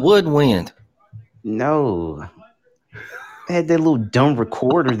thought it was a woodwind. no. I had that little dumb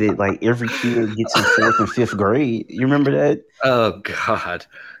recorder that like every kid gets in fourth and fifth grade. You remember that Oh God,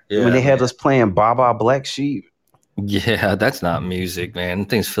 when yeah, they had man. us playing Baba Black Sheep? Yeah, that's not music, man.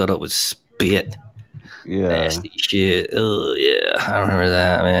 Things filled up with spit, Yeah. nasty shit. Oh yeah, I remember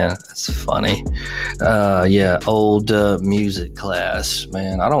that, man. That's funny. Yeah, old music class,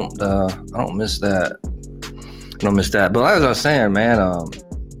 man. I don't miss that. I don't miss that. But as I was saying, man,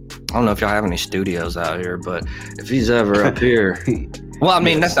 I don't know if y'all have any studios out here, but if he's ever up here, well, I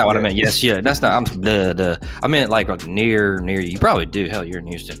mean that's Yes. not what I Yeah. meant. Yes, yeah, that's not. I meant like near you. You probably do. Hell, you're in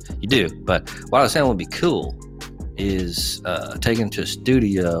Houston. You do. But what I was saying would be cool is taking him to a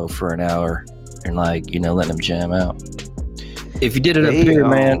studio for an hour and like letting him jam out. If you did it up They here,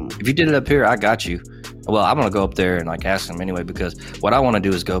 man, if you did it up here, I got you. Well, I'm gonna go up there and like ask him anyway because what I want to do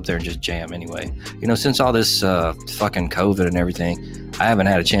is go up there and just jam anyway. You know, since all this fucking COVID and everything, I haven't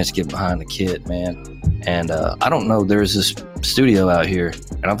had a chance to get behind the kit, man. And I don't know. There's this studio out here,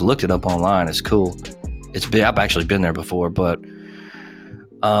 and I've looked it up online. It's cool. It's big. I've actually been there before, but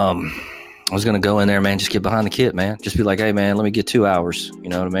I was gonna go in there, man. Just get behind the kit, man. Just be like, hey, man, let me get 2 hours. You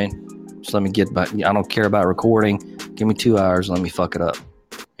know what I mean? Just let me get. I don't care about recording. Give me 2 hours. And let me fuck it up.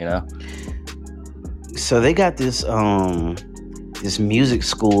 You know. so they got this this music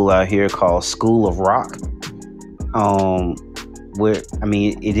school out here called School of Rock. Where I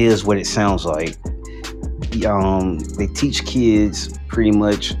mean, it is what it sounds like. They teach kids pretty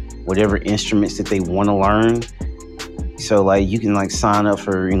much whatever instruments that they want to learn. So like you can like sign up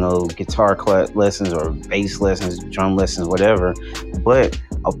for guitar lessons or bass lessons, drum lessons, whatever. But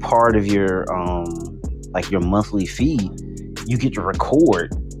a part of your like your monthly fee, you get to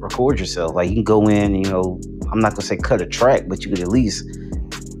record yourself. Like you can go in, I'm not gonna say cut a track, but you could at least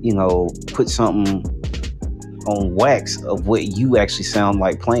put something on wax of what you actually sound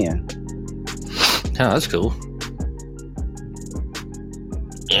like playing. Yeah, that's cool.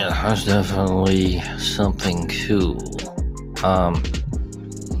 Yeah, that's definitely something cool.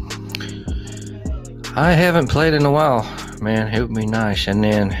 I haven't played in a while, man. It would be nice. And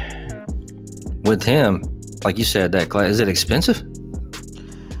then with him, like you said, that class, is it expensive?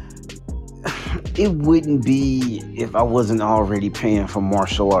 It wouldn't be if I wasn't already paying for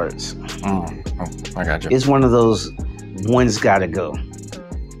martial arts. I got you. It's one of those one's gotta go.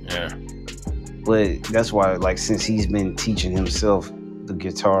 Yeah. But that's why, like, since he's been teaching himself the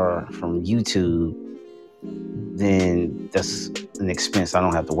guitar from YouTube, then that's an expense I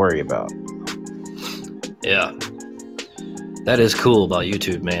don't have to worry about. Yeah. That is cool about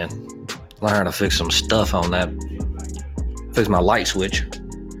YouTube, man. Learn how to fix some stuff on that. Fix my light switch.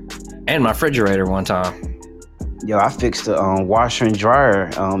 And my refrigerator one time. Yo, I fixed the washer and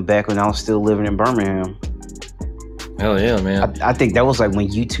dryer back when I was still living in Birmingham. Hell yeah, man. I think that was like when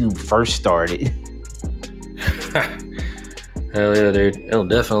YouTube first started. Hell yeah, dude. It'll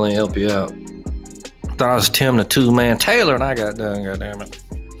definitely help you out. Thought I was Tim the Two-Man Taylor and I got done, goddammit.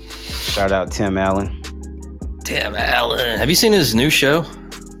 Shout out Tim Allen. Tim Allen. Have you seen his new show?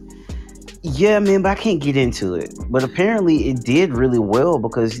 Yeah, man, but I can't get into it. But apparently it did really well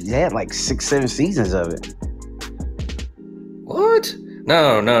because he had like 6-7 seasons of it. What?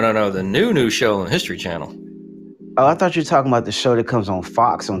 No. The new show on History Channel. Oh, I thought you were talking about the show that comes on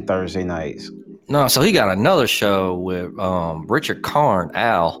Fox on Thursday nights. No, so he got another show with Richard Karn,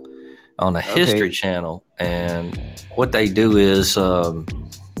 Al, on the History Channel. And what they do is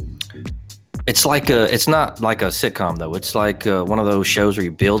it's not like a sitcom though. It's like one of those shows where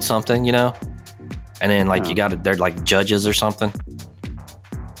you build something, and then like they're like judges or something.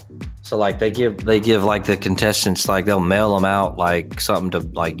 So like they give like the contestants, like they'll mail them out like something to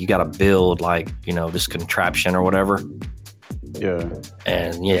like you got to build like this contraption or whatever. Yeah.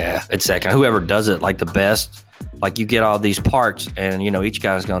 And yeah, it's that kind. Whoever does it like the best, like you get all these parts, and each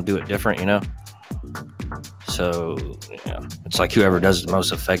guy's gonna do it different, So it's like whoever does it the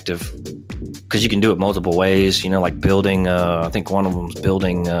most effective, because you can do it multiple ways. Like building. I think one of them's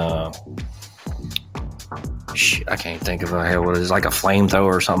building. Shit, I can't think of what it is, like a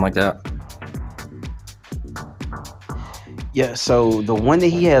flamethrower or something like that. Yeah, so the one that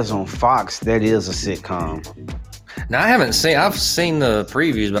he has on Fox, that is a sitcom. Now I've seen the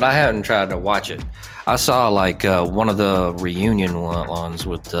previews, but I haven't tried to watch it. I saw like one of the reunion ones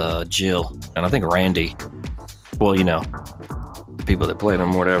with Jill and I think Randy. Well, the people that played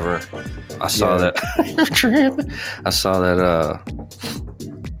him, whatever. I saw that. I saw that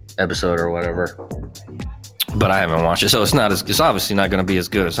episode or whatever. But I haven't watched it, so it's obviously not going to be as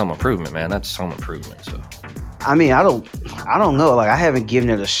good as Home Improvement, man. That's Home Improvement. So, I mean, I don't know. Like, I haven't given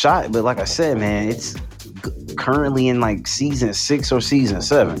it a shot, but like I said, man, it's currently in like season 6 or season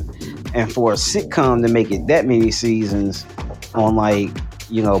 7, and for a sitcom to make it that many seasons on like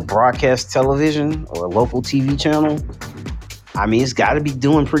broadcast television or a local TV channel, I mean, it's got to be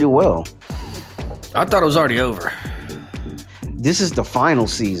doing pretty well. I thought it was already over. This is the final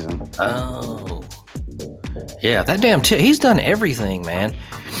season. Oh. Yeah, that damn he's done everything, man.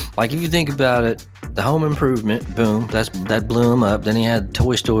 Like if you think about it, the Home Improvement, boom, that blew him up. Then he had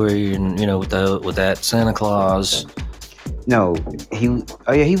Toy Story, and with that Santa Claus. No, he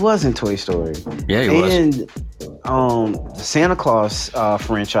was in Toy Story. Yeah, he was. And the Santa Claus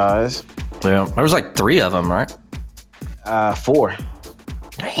franchise. Yeah, there was like 3 of them, right? 4.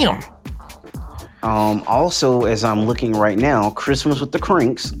 Damn. Also, as I'm looking right now, Christmas with the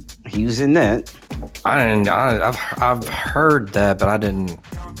Cranks. He was in that. I've heard that, but I didn't.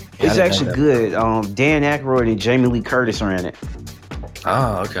 It's actually good. Dan Aykroyd and Jamie Lee Curtis are in it.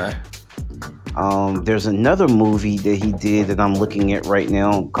 Oh, okay. There's another movie that he did that I'm looking at right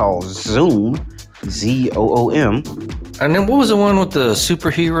now called Zoom, Zoom. And then what was the one with the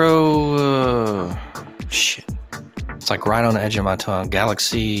superhero? Shit, it's like right on the edge of my tongue.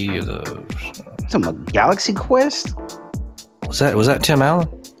 Galaxy. Some Galaxy Quest. Was that Tim Allen?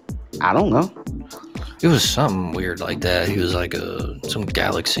 I don't know. It was something weird like that. He was like some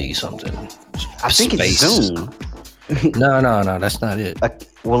galaxy something. I think it's Zoom. No, that's not it.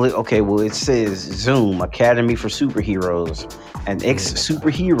 It says Zoom Academy for Superheroes. An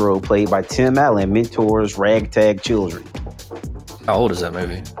ex-superhero played by Tim Allen mentors ragtag children. How old is that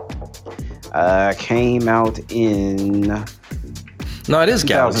movie? Came out in No, it is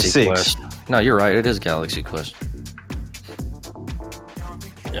Galaxy 2006. Quest. No, you're right. It is Galaxy Quest.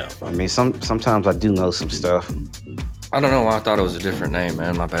 Yeah. I mean, sometimes I do know some stuff. I don't know why I thought it was a different name,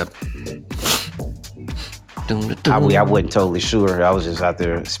 man. My bad. I wasn't totally sure. I was just out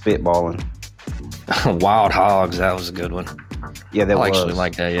there spitballing. Wild Hogs. That was a good one. Yeah, that I was. actually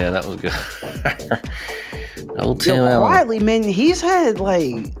like that. Yeah, that was good. Old Yo, Tim Allen. quietly, man, he's had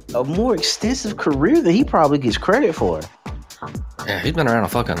like a more extensive career than he probably gets credit for. Yeah, he's been around a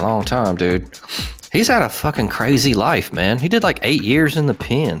fucking long time, dude. He's had a fucking crazy life, man. He did like 8 years in the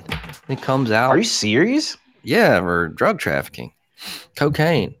pen. He comes out. Are you serious? Yeah, for drug trafficking,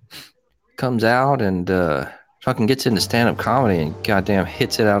 cocaine. Comes out and fucking gets into stand-up comedy and goddamn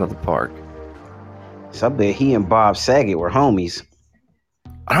hits it out of the park. So I bet he and Bob Saget were homies.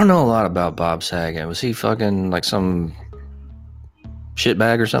 I don't know a lot about Bob Saget. Was he fucking like some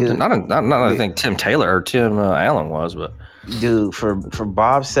shitbag or something? Dude, I think Tim Taylor or Tim Allen was, but dude, for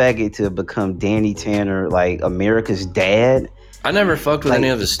Bob Saget to become Danny Tanner, like America's dad. I never fucked with any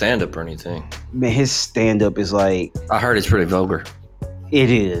of his stand-up or anything. Man, his stand-up is like. I heard it's pretty vulgar. It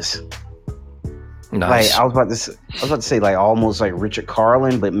is. Nice. Like I was about to say like almost like Richard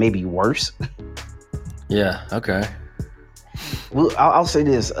Carlin, but maybe worse. Yeah. Okay. Well, I'll say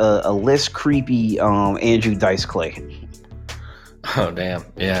this: a less creepy Andrew Dice Clay. Oh damn.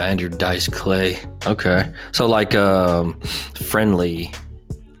 Yeah, Andrew Dice Clay. Okay. So like friendly,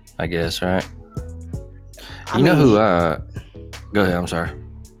 I guess, right? You know who go ahead, I'm sorry.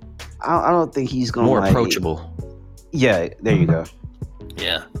 I don't think he's gonna more approachable. Yeah, there you go.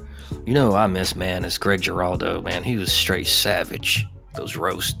 Yeah. You know who I miss, man, is Greg Giraldo, man. He was straight savage. Those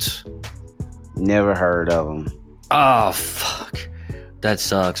roasts. Never heard of him. Oh fuck. That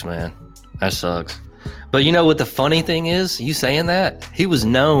sucks, man. That sucks. But you know what the funny thing is? You saying that? He was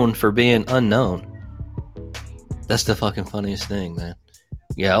known for being unknown. That's the fucking funniest thing, man.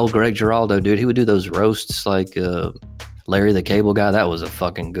 Yeah, old Greg Giraldo, dude. He would do those roasts like Larry the Cable Guy. That was a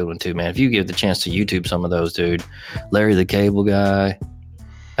fucking good one too, man. If you get the chance to YouTube some of those, dude. Larry the Cable Guy.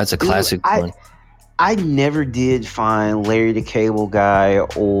 That's a classic one. I never did find Larry the Cable Guy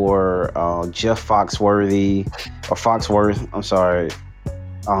or Jeff Foxworthy or Foxworth. I'm sorry.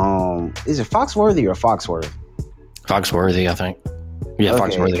 Is it Foxworthy or Foxworth? Foxworthy, I think. Yeah,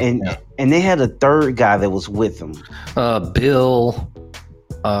 okay. Foxworthy. And they had a third guy that was with them. Bill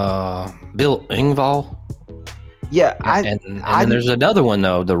Engvall. Yeah, and then there's another one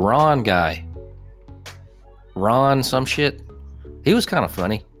though, the Ron guy. Ron some shit. He was kind of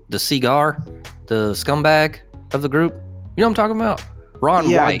funny. The cigar, the scumbag of the group. You know what I'm talking about? Ron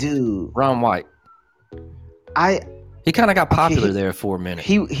White. I do. Ron White. He kind of got popular there for a minute.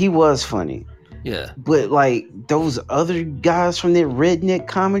 He was funny. Yeah. But like those other guys from that redneck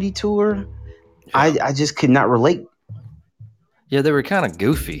comedy tour, yeah. I just could not relate. Yeah, they were kind of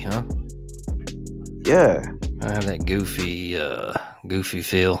goofy, huh? Yeah. I have that goofy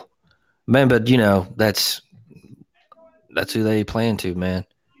feel. Man, but you know, that's who they playing to, man.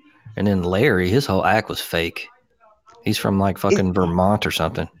 And then Larry, his whole act was fake. He's from like fucking Vermont or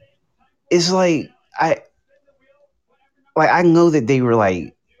something. It's like I know that they were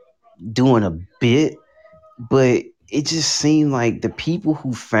like doing a bit, but it just seemed like the people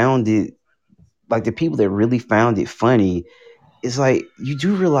who found it, like the people that really found it funny, is like you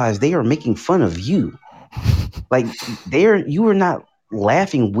do realize they are making fun of you. Like you were not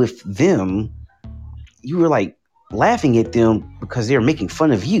laughing with them. You were like laughing at them because they're making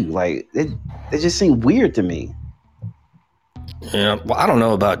fun of you. Like it just seemed weird to me. Yeah, well, I don't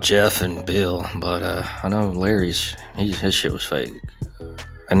know about Jeff and Bill, but I know Larry's his shit was fake.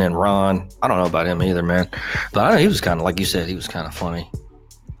 And then Ron, I don't know about him either, man. But I know he was kind of, like you said, he was kind of funny.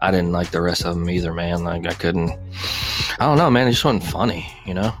 I didn't like the rest of them either, man. Like I don't know, man. It just wasn't funny,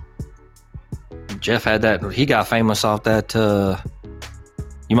 you know. Jeff had that. He got famous off that.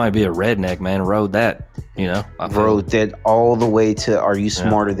 You might be a redneck, man. Rode that, you know. I rode that all the way to Are You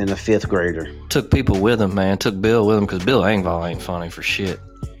Smarter Than a Fifth Grader? Took people with him, man. Took Bill with him because Bill Engvall ain't funny for shit.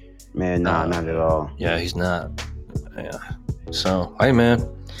 Man, not at all. Yeah, he's not. Yeah. So, hey, man,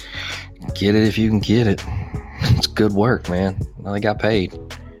 get it if you can get it. It's good work, man. Well, they got paid.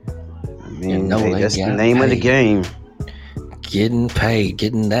 I mean, that's the name of the game. Getting paid,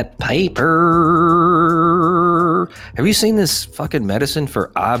 getting that paper. Have you seen this fucking medicine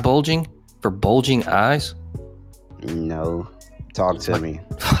for eye bulging? For bulging eyes? No. Talk to me.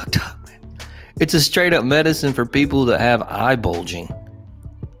 Fucked up, man. It's a straight up medicine for people that have eye bulging.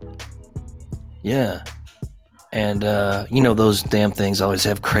 Yeah. And, those damn things always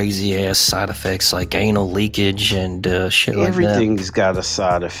have crazy ass side effects like anal leakage and shit like that. Everything's got a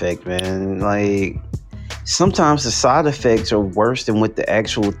side effect, man. Like, sometimes the side effects are worse than what the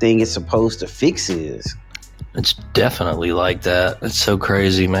actual thing it's supposed to fix is. It's definitely like that. It's so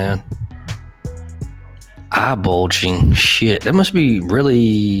crazy, man. Eye bulging. Shit. That must be really...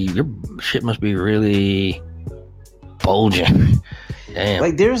 Your shit must be really bulging. Damn.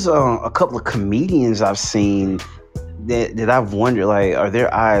 Like, there's a couple of comedians I've seen that I've wondered, like, are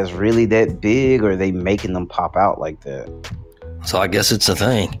their eyes really that big, or are they making them pop out like that? So I guess it's a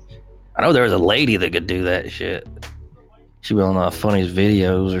thing. I know there was a lady that could do that shit. She'd be on the funniest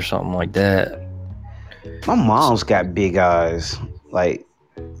videos or something like that. My mom's got big eyes. Like,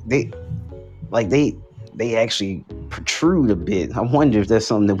 they actually protrude a bit. I wonder if that's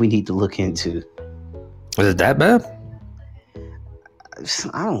something that we need to look into. Was it that bad?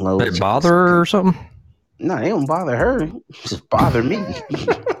 I don't know. Did it bother her or something? No, they don't bother her. It just bother me.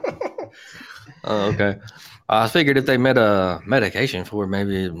 Oh, okay. I figured if they met a medication for it,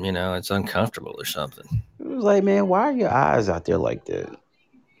 maybe, it's uncomfortable or something. It was like, man, why are your eyes out there like that?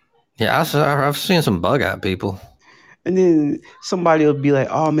 Yeah, I've seen some bug-eyed people. And then somebody will be like,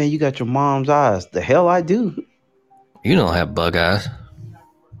 oh, man, you got your mom's eyes. The hell I do. You don't have bug eyes.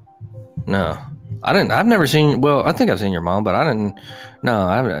 No. I've never seen, well, I think I've seen your mom, but I didn't,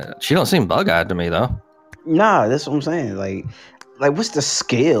 no, she don't seem bug-eyed to me, though. Nah, that's what I'm saying. Like, what's the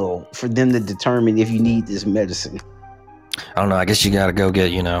scale for them to determine if you need this medicine? I don't know. I guess you got to go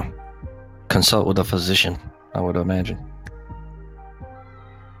get, consult with a physician, I would imagine.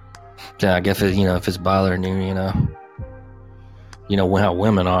 Yeah, I guess, if it's bothering you, how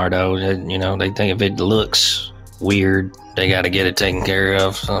women are, though, they think if it looks weird, they got to get it taken care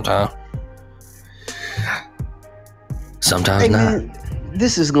of sometime. Sometimes not. Man,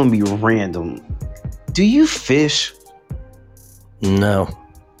 this is going to be random. Do you fish? No.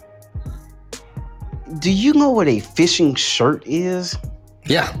 Do you know what a fishing shirt is?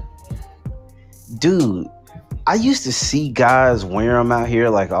 Yeah. Dude, I used to see guys wear them out here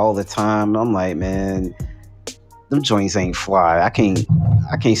like all the time. I'm like, man, them joints ain't fly. I can't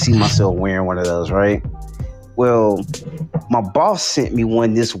see myself wearing one of those, right? Well, my boss sent me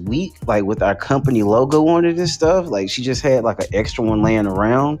one this week, like with our company logo on it and stuff. Like, she just had like an extra one laying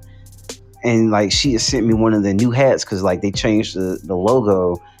around. And like, she had sent me one of the new hats because like they changed the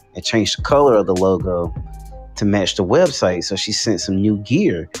logo and changed the color of the logo to match the website. So she sent some new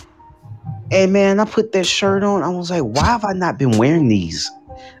gear. And man, I put that shirt on. I was like, why have I not been wearing these?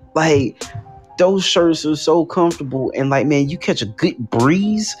 Like, those shirts are so comfortable. And like, man, you catch a good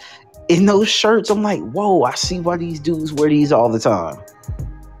breeze in those shirts. I'm like, whoa, I see why these dudes wear these all the time.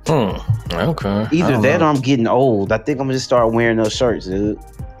 Okay. Either that or I'm getting old. I think I'm going to start wearing those shirts, dude.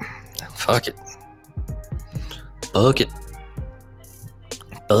 Fuck it. Book it.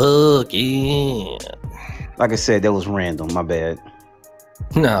 Book it. Like I said, that was random. My bad.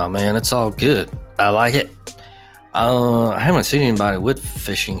 No, man, it's all good. I like it. I haven't seen anybody with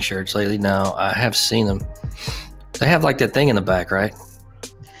fishing shirts lately. Now, I have seen them. They have like that thing in the back, right?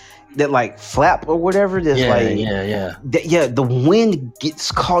 That like flap or whatever. That's yeah. The wind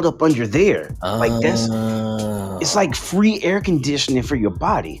gets caught up under there. It's like free air conditioning for your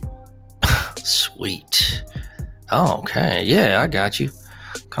body. Sweet. Oh, okay. Yeah, I got you.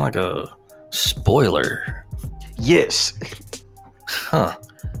 Kind of like a spoiler. Yes. Huh.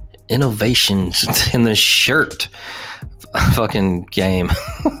 Innovations in the shirt fucking game.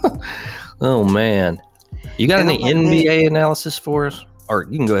 Oh, man. You got any NBA analysis for us? Or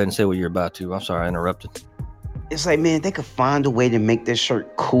you can go ahead and say what you're about to. I'm sorry, I interrupted. It's like, man, they could find a way to make this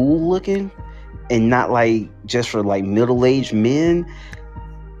shirt cool looking and not like just for like middle-aged men.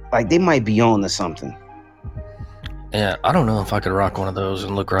 Like, they might be on to something. Yeah, I don't know if I could rock one of those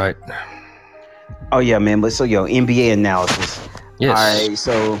and look right. Oh, yeah, man. But so, NBA analysis. Yes. All right,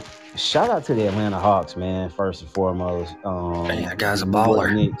 so shout out to the Atlanta Hawks, man, first and foremost. Man, that guy's a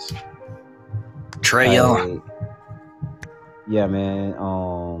baller. Knicks. Trae Young. Yeah, man.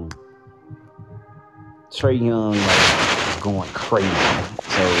 Trae Young like going crazy.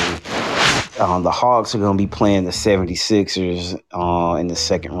 So the Hawks are going to be playing the 76ers in the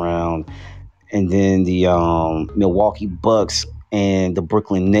second round. And then the Milwaukee Bucks and the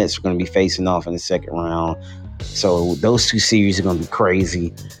Brooklyn Nets are going to be facing off in the second round. So those two series are going to be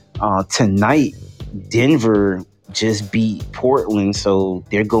crazy. Tonight, Denver just beat Portland, so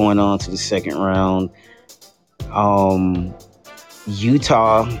they're going on to the second round.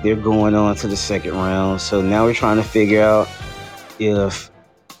 Utah, they're going on to the second round. So now we're trying to figure out if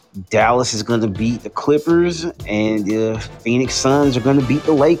Dallas is going to beat the Clippers, and the Phoenix Suns are going to beat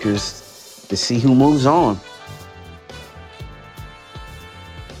the Lakers to see who moves on.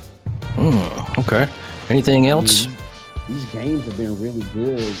 Okay. Anything else? These games have been really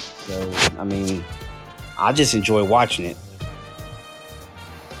good. So, I mean, I just enjoy watching it.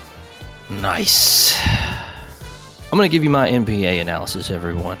 Nice. I'm going to give you my NBA analysis,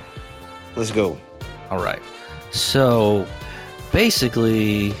 everyone. Let's go. All right. So,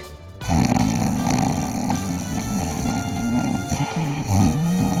 basically...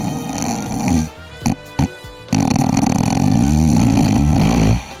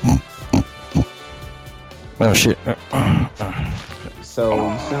 Oh, shit. So,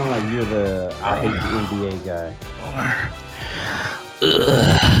 you sound like you're the I hate the NBA guy.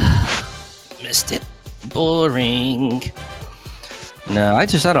 Missed it. Boring. No, I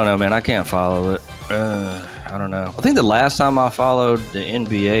don't know, man. I can't follow it. I don't know. I think the last time I followed the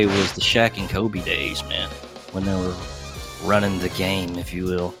NBA was the Shaq and Kobe days, man, when they were running the game, if you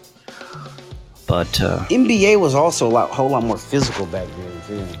will. But NBA was also a whole lot more physical back then,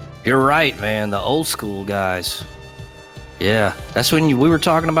 too. You're right, man. The old school guys. Yeah, that's when we were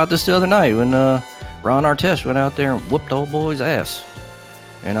talking about this the other night when Ron Artest went out there and whooped old boy's ass.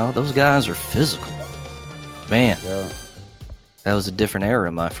 You know, those guys are physical. Man, yeah. That was a different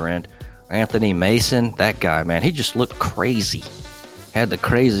era, my friend. Anthony Mason, that guy, man, he just looked crazy. Had the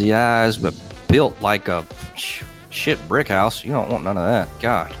crazy eyes, but built like a shit brick house. You don't want none of that.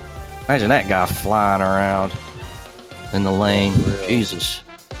 God, imagine that guy flying around in the lane. Jesus.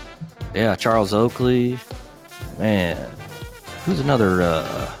 Yeah, Charles Oakley. Man, who's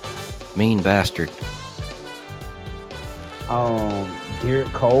another mean bastard? Derek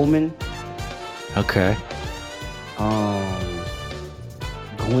Coleman. Okay.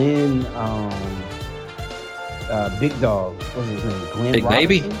 Glenn, Big Dog. What's his name? Glenn Big Robinson?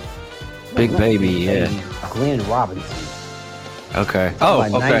 Baby? Big Baby, yeah. Glenn Robinson. Okay. Oh,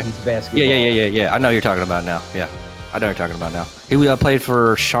 okay. 90s basketball. Yeah. I know you're talking about now. Yeah. I know you're talking about now. He played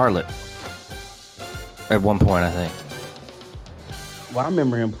for Charlotte at one point, I think. Well, I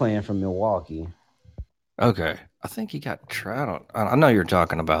remember him playing for Milwaukee. Okay. I think he got tried on. I know you're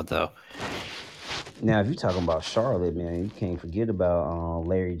talking about, though. Now, if you're talking about Charlotte, man, you can't forget about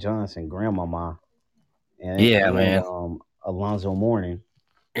Larry Johnson, Grandmama. Man. Alonzo Mourning.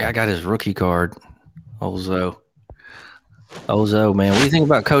 Yeah, I got his rookie card. Ozo, man. What do you think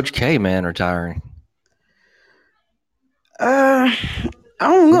about Coach K, man, retiring? I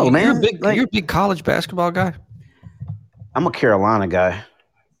don't know, man. You're a big college basketball guy? I'm a Carolina guy.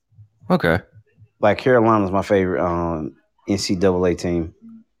 Okay. Like, Carolina's my favorite NCAA team.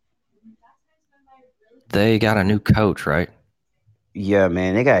 They got a new coach, right? Yeah,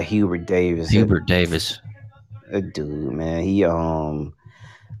 man. They got Hubert Davis. A dude, man. He's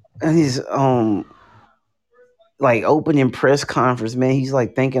like opening press conference, man. He's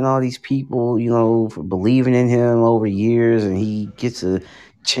like thanking all these people, you know, for believing in him over years, and he gets a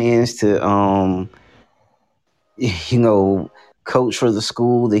chance to you know, coach for the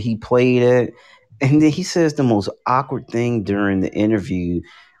school that he played at. And then he says the most awkward thing during the interview.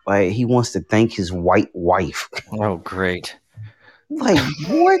 Like, he wants to thank his white wife. Oh, great. Like,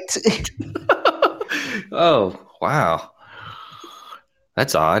 what? Oh, wow.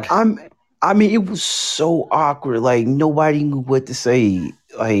 That's odd. I mean, it was so awkward. Like, nobody knew what to say.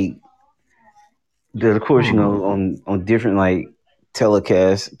 Like, of course, you know, on different, like,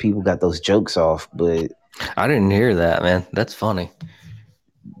 telecasts, people got those jokes off, but I didn't hear that, man. That's funny.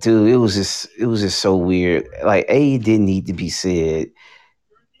 Dude, it was just so weird. Like, it didn't need to be said.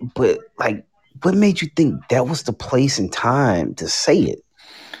 But, like, what made you think that was the place and time to say it?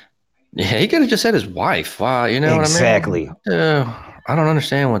 Yeah, he could have just said his wife. Wow, you know exactly. What I mean? I don't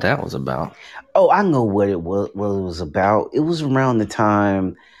understand what that was about. Oh, I know what it was about. It was around the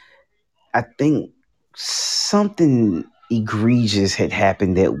time, I think, something egregious had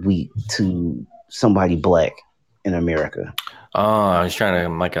happened that week to somebody black in America. Oh, I was trying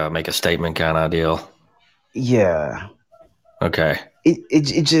to make a statement kind of deal. Yeah. Okay.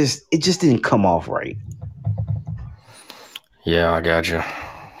 It just didn't come off right. Yeah, I got you.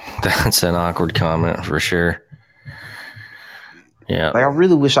 That's an awkward comment for sure. Yeah. Like, I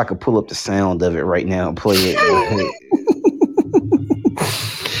really wish I could pull up the sound of it right now and play it.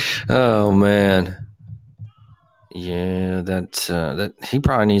 Oh man. Yeah, that he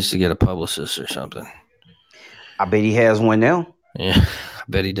probably needs to get a publicist or something. I bet he has one now. Yeah, I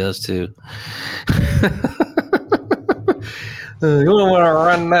bet he does too. You don't want to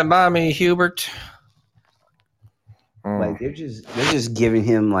run that by me, Hubert. Like, they're just giving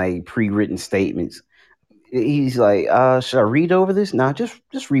him like pre-written statements. He's like, should I read over this? Nah, just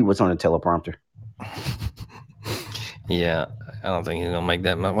read what's on the teleprompter. Yeah, I don't think he's gonna make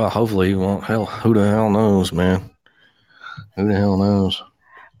that much. Well, hopefully he won't. Hell, who the hell knows, man? Who the hell knows?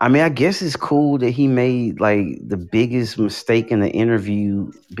 I mean, I guess it's cool that he made like the biggest mistake in the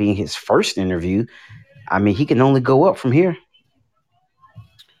interview being his first interview. I mean, he can only go up from here.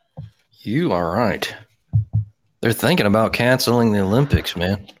 You are right. They're thinking about canceling the Olympics,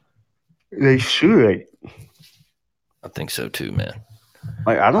 man. They should. I think so too, man.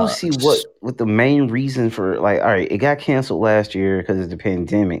 Like, I don't see what the main reason for like. All right, it got canceled last year because of the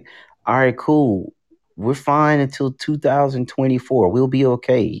pandemic. All right, cool. We're fine until 2024. We'll be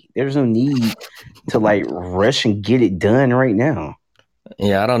okay. There's no need to like rush and get it done right now.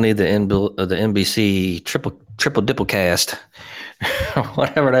 Yeah, I don't need the NBC triple dipple cast,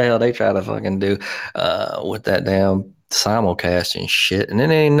 whatever the hell they try to fucking do with that damn simulcast and shit. And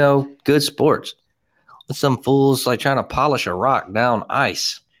it ain't no good sports. With some fools like trying to polish a rock down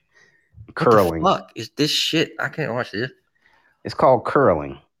ice. Curling. What the fuck is this shit? I can't watch this. It's called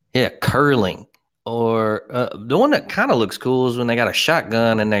curling. Yeah, curling. Or the one that kind of looks cool is when they got a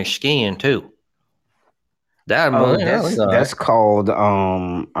shotgun and they're skiing too. That's called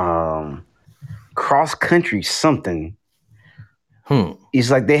cross country something. It's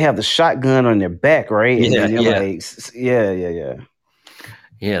like they have the shotgun on their back, right? And yeah,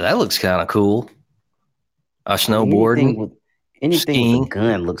 yeah, that looks kind of cool. Snowboarding, anything with a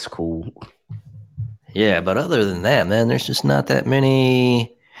gun looks cool. Yeah, but other than that, man, there's just not that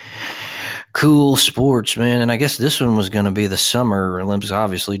many cool sports, man. And I guess this one was going to be the Summer Olympics,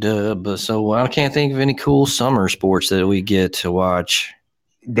 obviously, but so I can't think of any cool summer sports that we get to watch.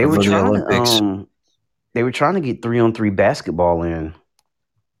 They were trying to get 3-on-3 basketball in.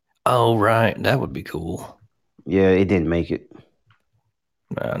 Oh, right, that would be cool. Yeah, it didn't make it.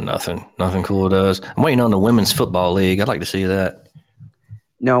 Nothing cool does. I'm waiting on the women's football league. I'd like to see that.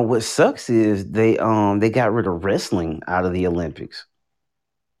 No, what sucks is they got rid of wrestling out of the Olympics.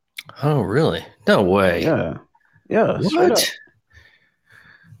 Oh, really? No way. Yeah. What?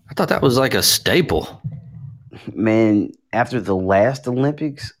 I thought that was like a staple. Man, after the last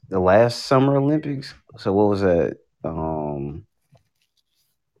Olympics, the last Summer Olympics. So what was that?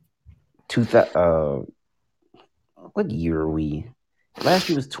 2000. What year are we? Last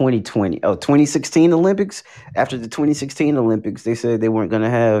year was 2020. Oh, 2016 Olympics. After the 2016 Olympics, they said they weren't going to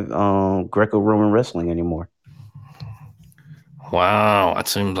have Greco-Roman wrestling anymore. Wow, that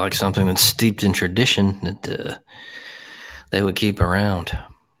seems like something that's steeped in tradition that they would keep around.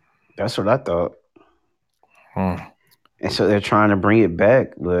 That's what I thought. And so they're trying to bring it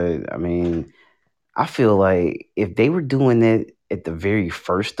back. But, I mean, I feel like if they were doing that at the very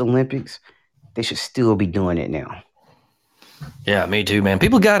first Olympics, they should still be doing it now. Yeah, me too, man.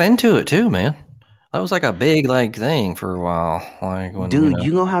 People got into it too, man. That was like a big thing for a while.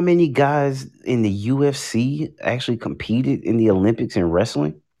 You know how many guys in the UFC actually competed in the Olympics in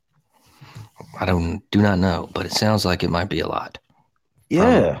wrestling? I do not know, but it sounds like it might be a lot.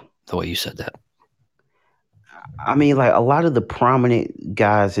 Yeah, the way you said that. I mean, like a lot of the prominent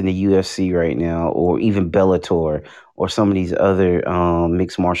guys in the UFC right now, or even Bellator, or some of these other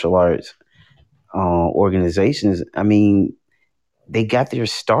mixed martial arts organizations. I mean, they got their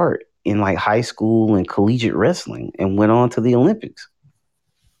start in like high school and collegiate wrestling and went on to the Olympics.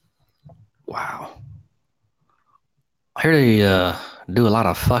 Wow. I hear they do a lot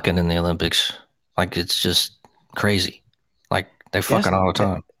of fucking in the Olympics. Like, it's just crazy. Like, they fucking all the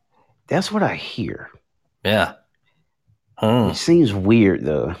time. That's what I hear. Yeah. It seems weird,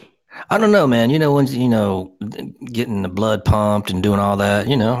 though. I don't know, man. When getting the blood pumped and doing all that,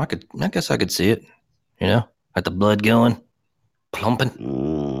 I guess I could see it. Got the blood going, pumping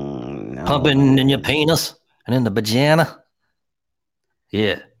in your penis and in the vagina.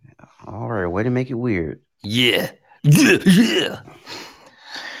 Yeah. All right, way to make it weird. Yeah.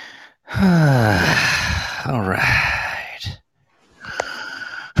 All right.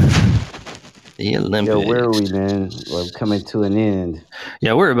 The Olympics. Yo, where are we, man? We're coming to an end.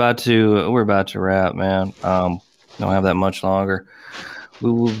 Yeah, we're about to wrap, man. Don't have that much longer. We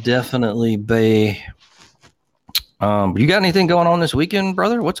will definitely be. You got anything going on this weekend,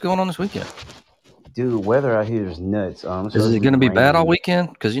 brother? What's going on this weekend? Dude, weather out here is nuts. Is it going to be bad all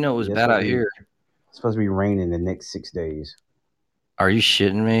weekend? Because it was bad out here. It's supposed to be raining the next 6 days. Are you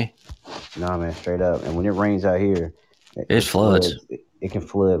shitting me? Nah, man, straight up. And when it rains out here, it floods. It can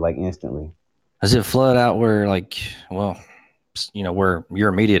flood like instantly. Does it flood out where where your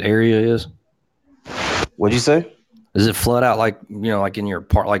immediate area is? What'd you say? Does it flood out like in your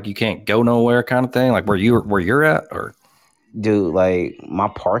part, like you can't go nowhere kind of thing, like where you're at, or? Dude, like my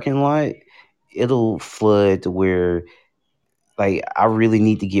parking lot it'll flood to where like I really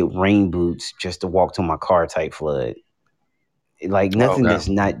need to get rain boots just to walk to my car type flood. Like nothing Okay. that's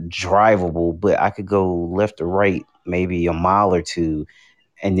not drivable, but I could go left or right, maybe a mile or two,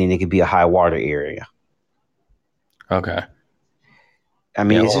 and then it could be a high water area. Okay. I Yeah.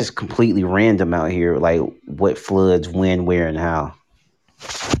 mean, it's Well, just completely random out here, like what floods, when, where, and how.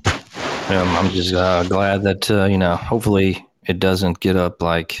 I'm just glad that hopefully it doesn't get up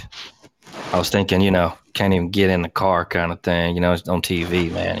like I was thinking. Can't even get in the car kind of thing. It's on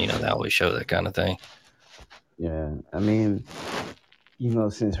TV, man. They always show that kind of thing. Yeah, I mean,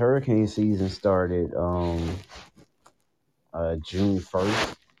 since hurricane season started, June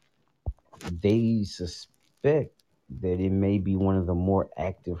 1st, they suspect that it may be one of the more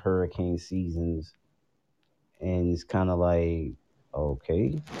active hurricane seasons, and it's kind of like,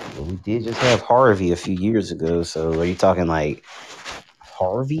 okay, well, we did just have Harvey a few years ago, so are you talking like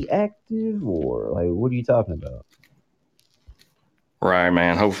Harvey active, or like what are you talking about? Right,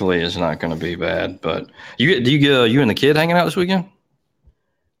 man. Hopefully it's not going to be bad. But you and the kid hanging out this weekend?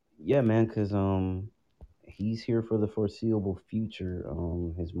 Yeah, man, because he's here for the foreseeable future.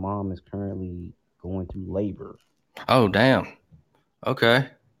 His mom is currently going through labor. Oh, damn. Okay.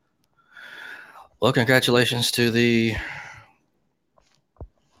 Well, congratulations to the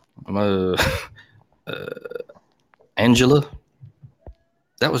uh, uh, Angela.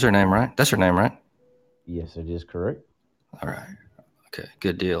 That was her name, right? That's her name, right? Yes, it is correct. All right. Okay.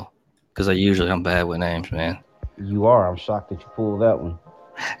 Good deal. Because I'm bad with names, man. You are. I'm shocked that you pulled that one.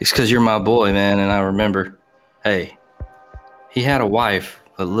 It's because you're my boy, man, and I remember. Hey, he had a wife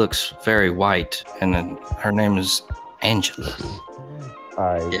that looks very white, and then her name is Angela. All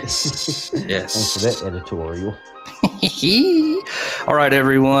right. Yes. Thanks for that editorial. All right,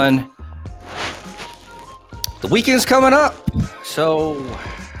 everyone. The weekend's coming up. So,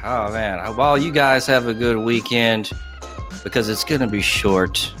 oh man, while you guys have a good weekend, because it's going to be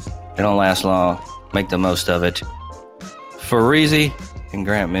short, it don't last long, make the most of it. For Reezy and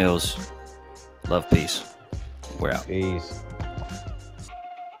Grant Mills, love, peace. We're out. Peace.